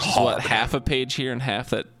rock. Ours is what, half a page here and half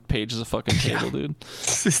that page is a fucking table, dude. All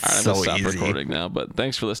right, I'm going to stop recording now, but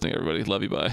thanks for listening, everybody. Love you, bye.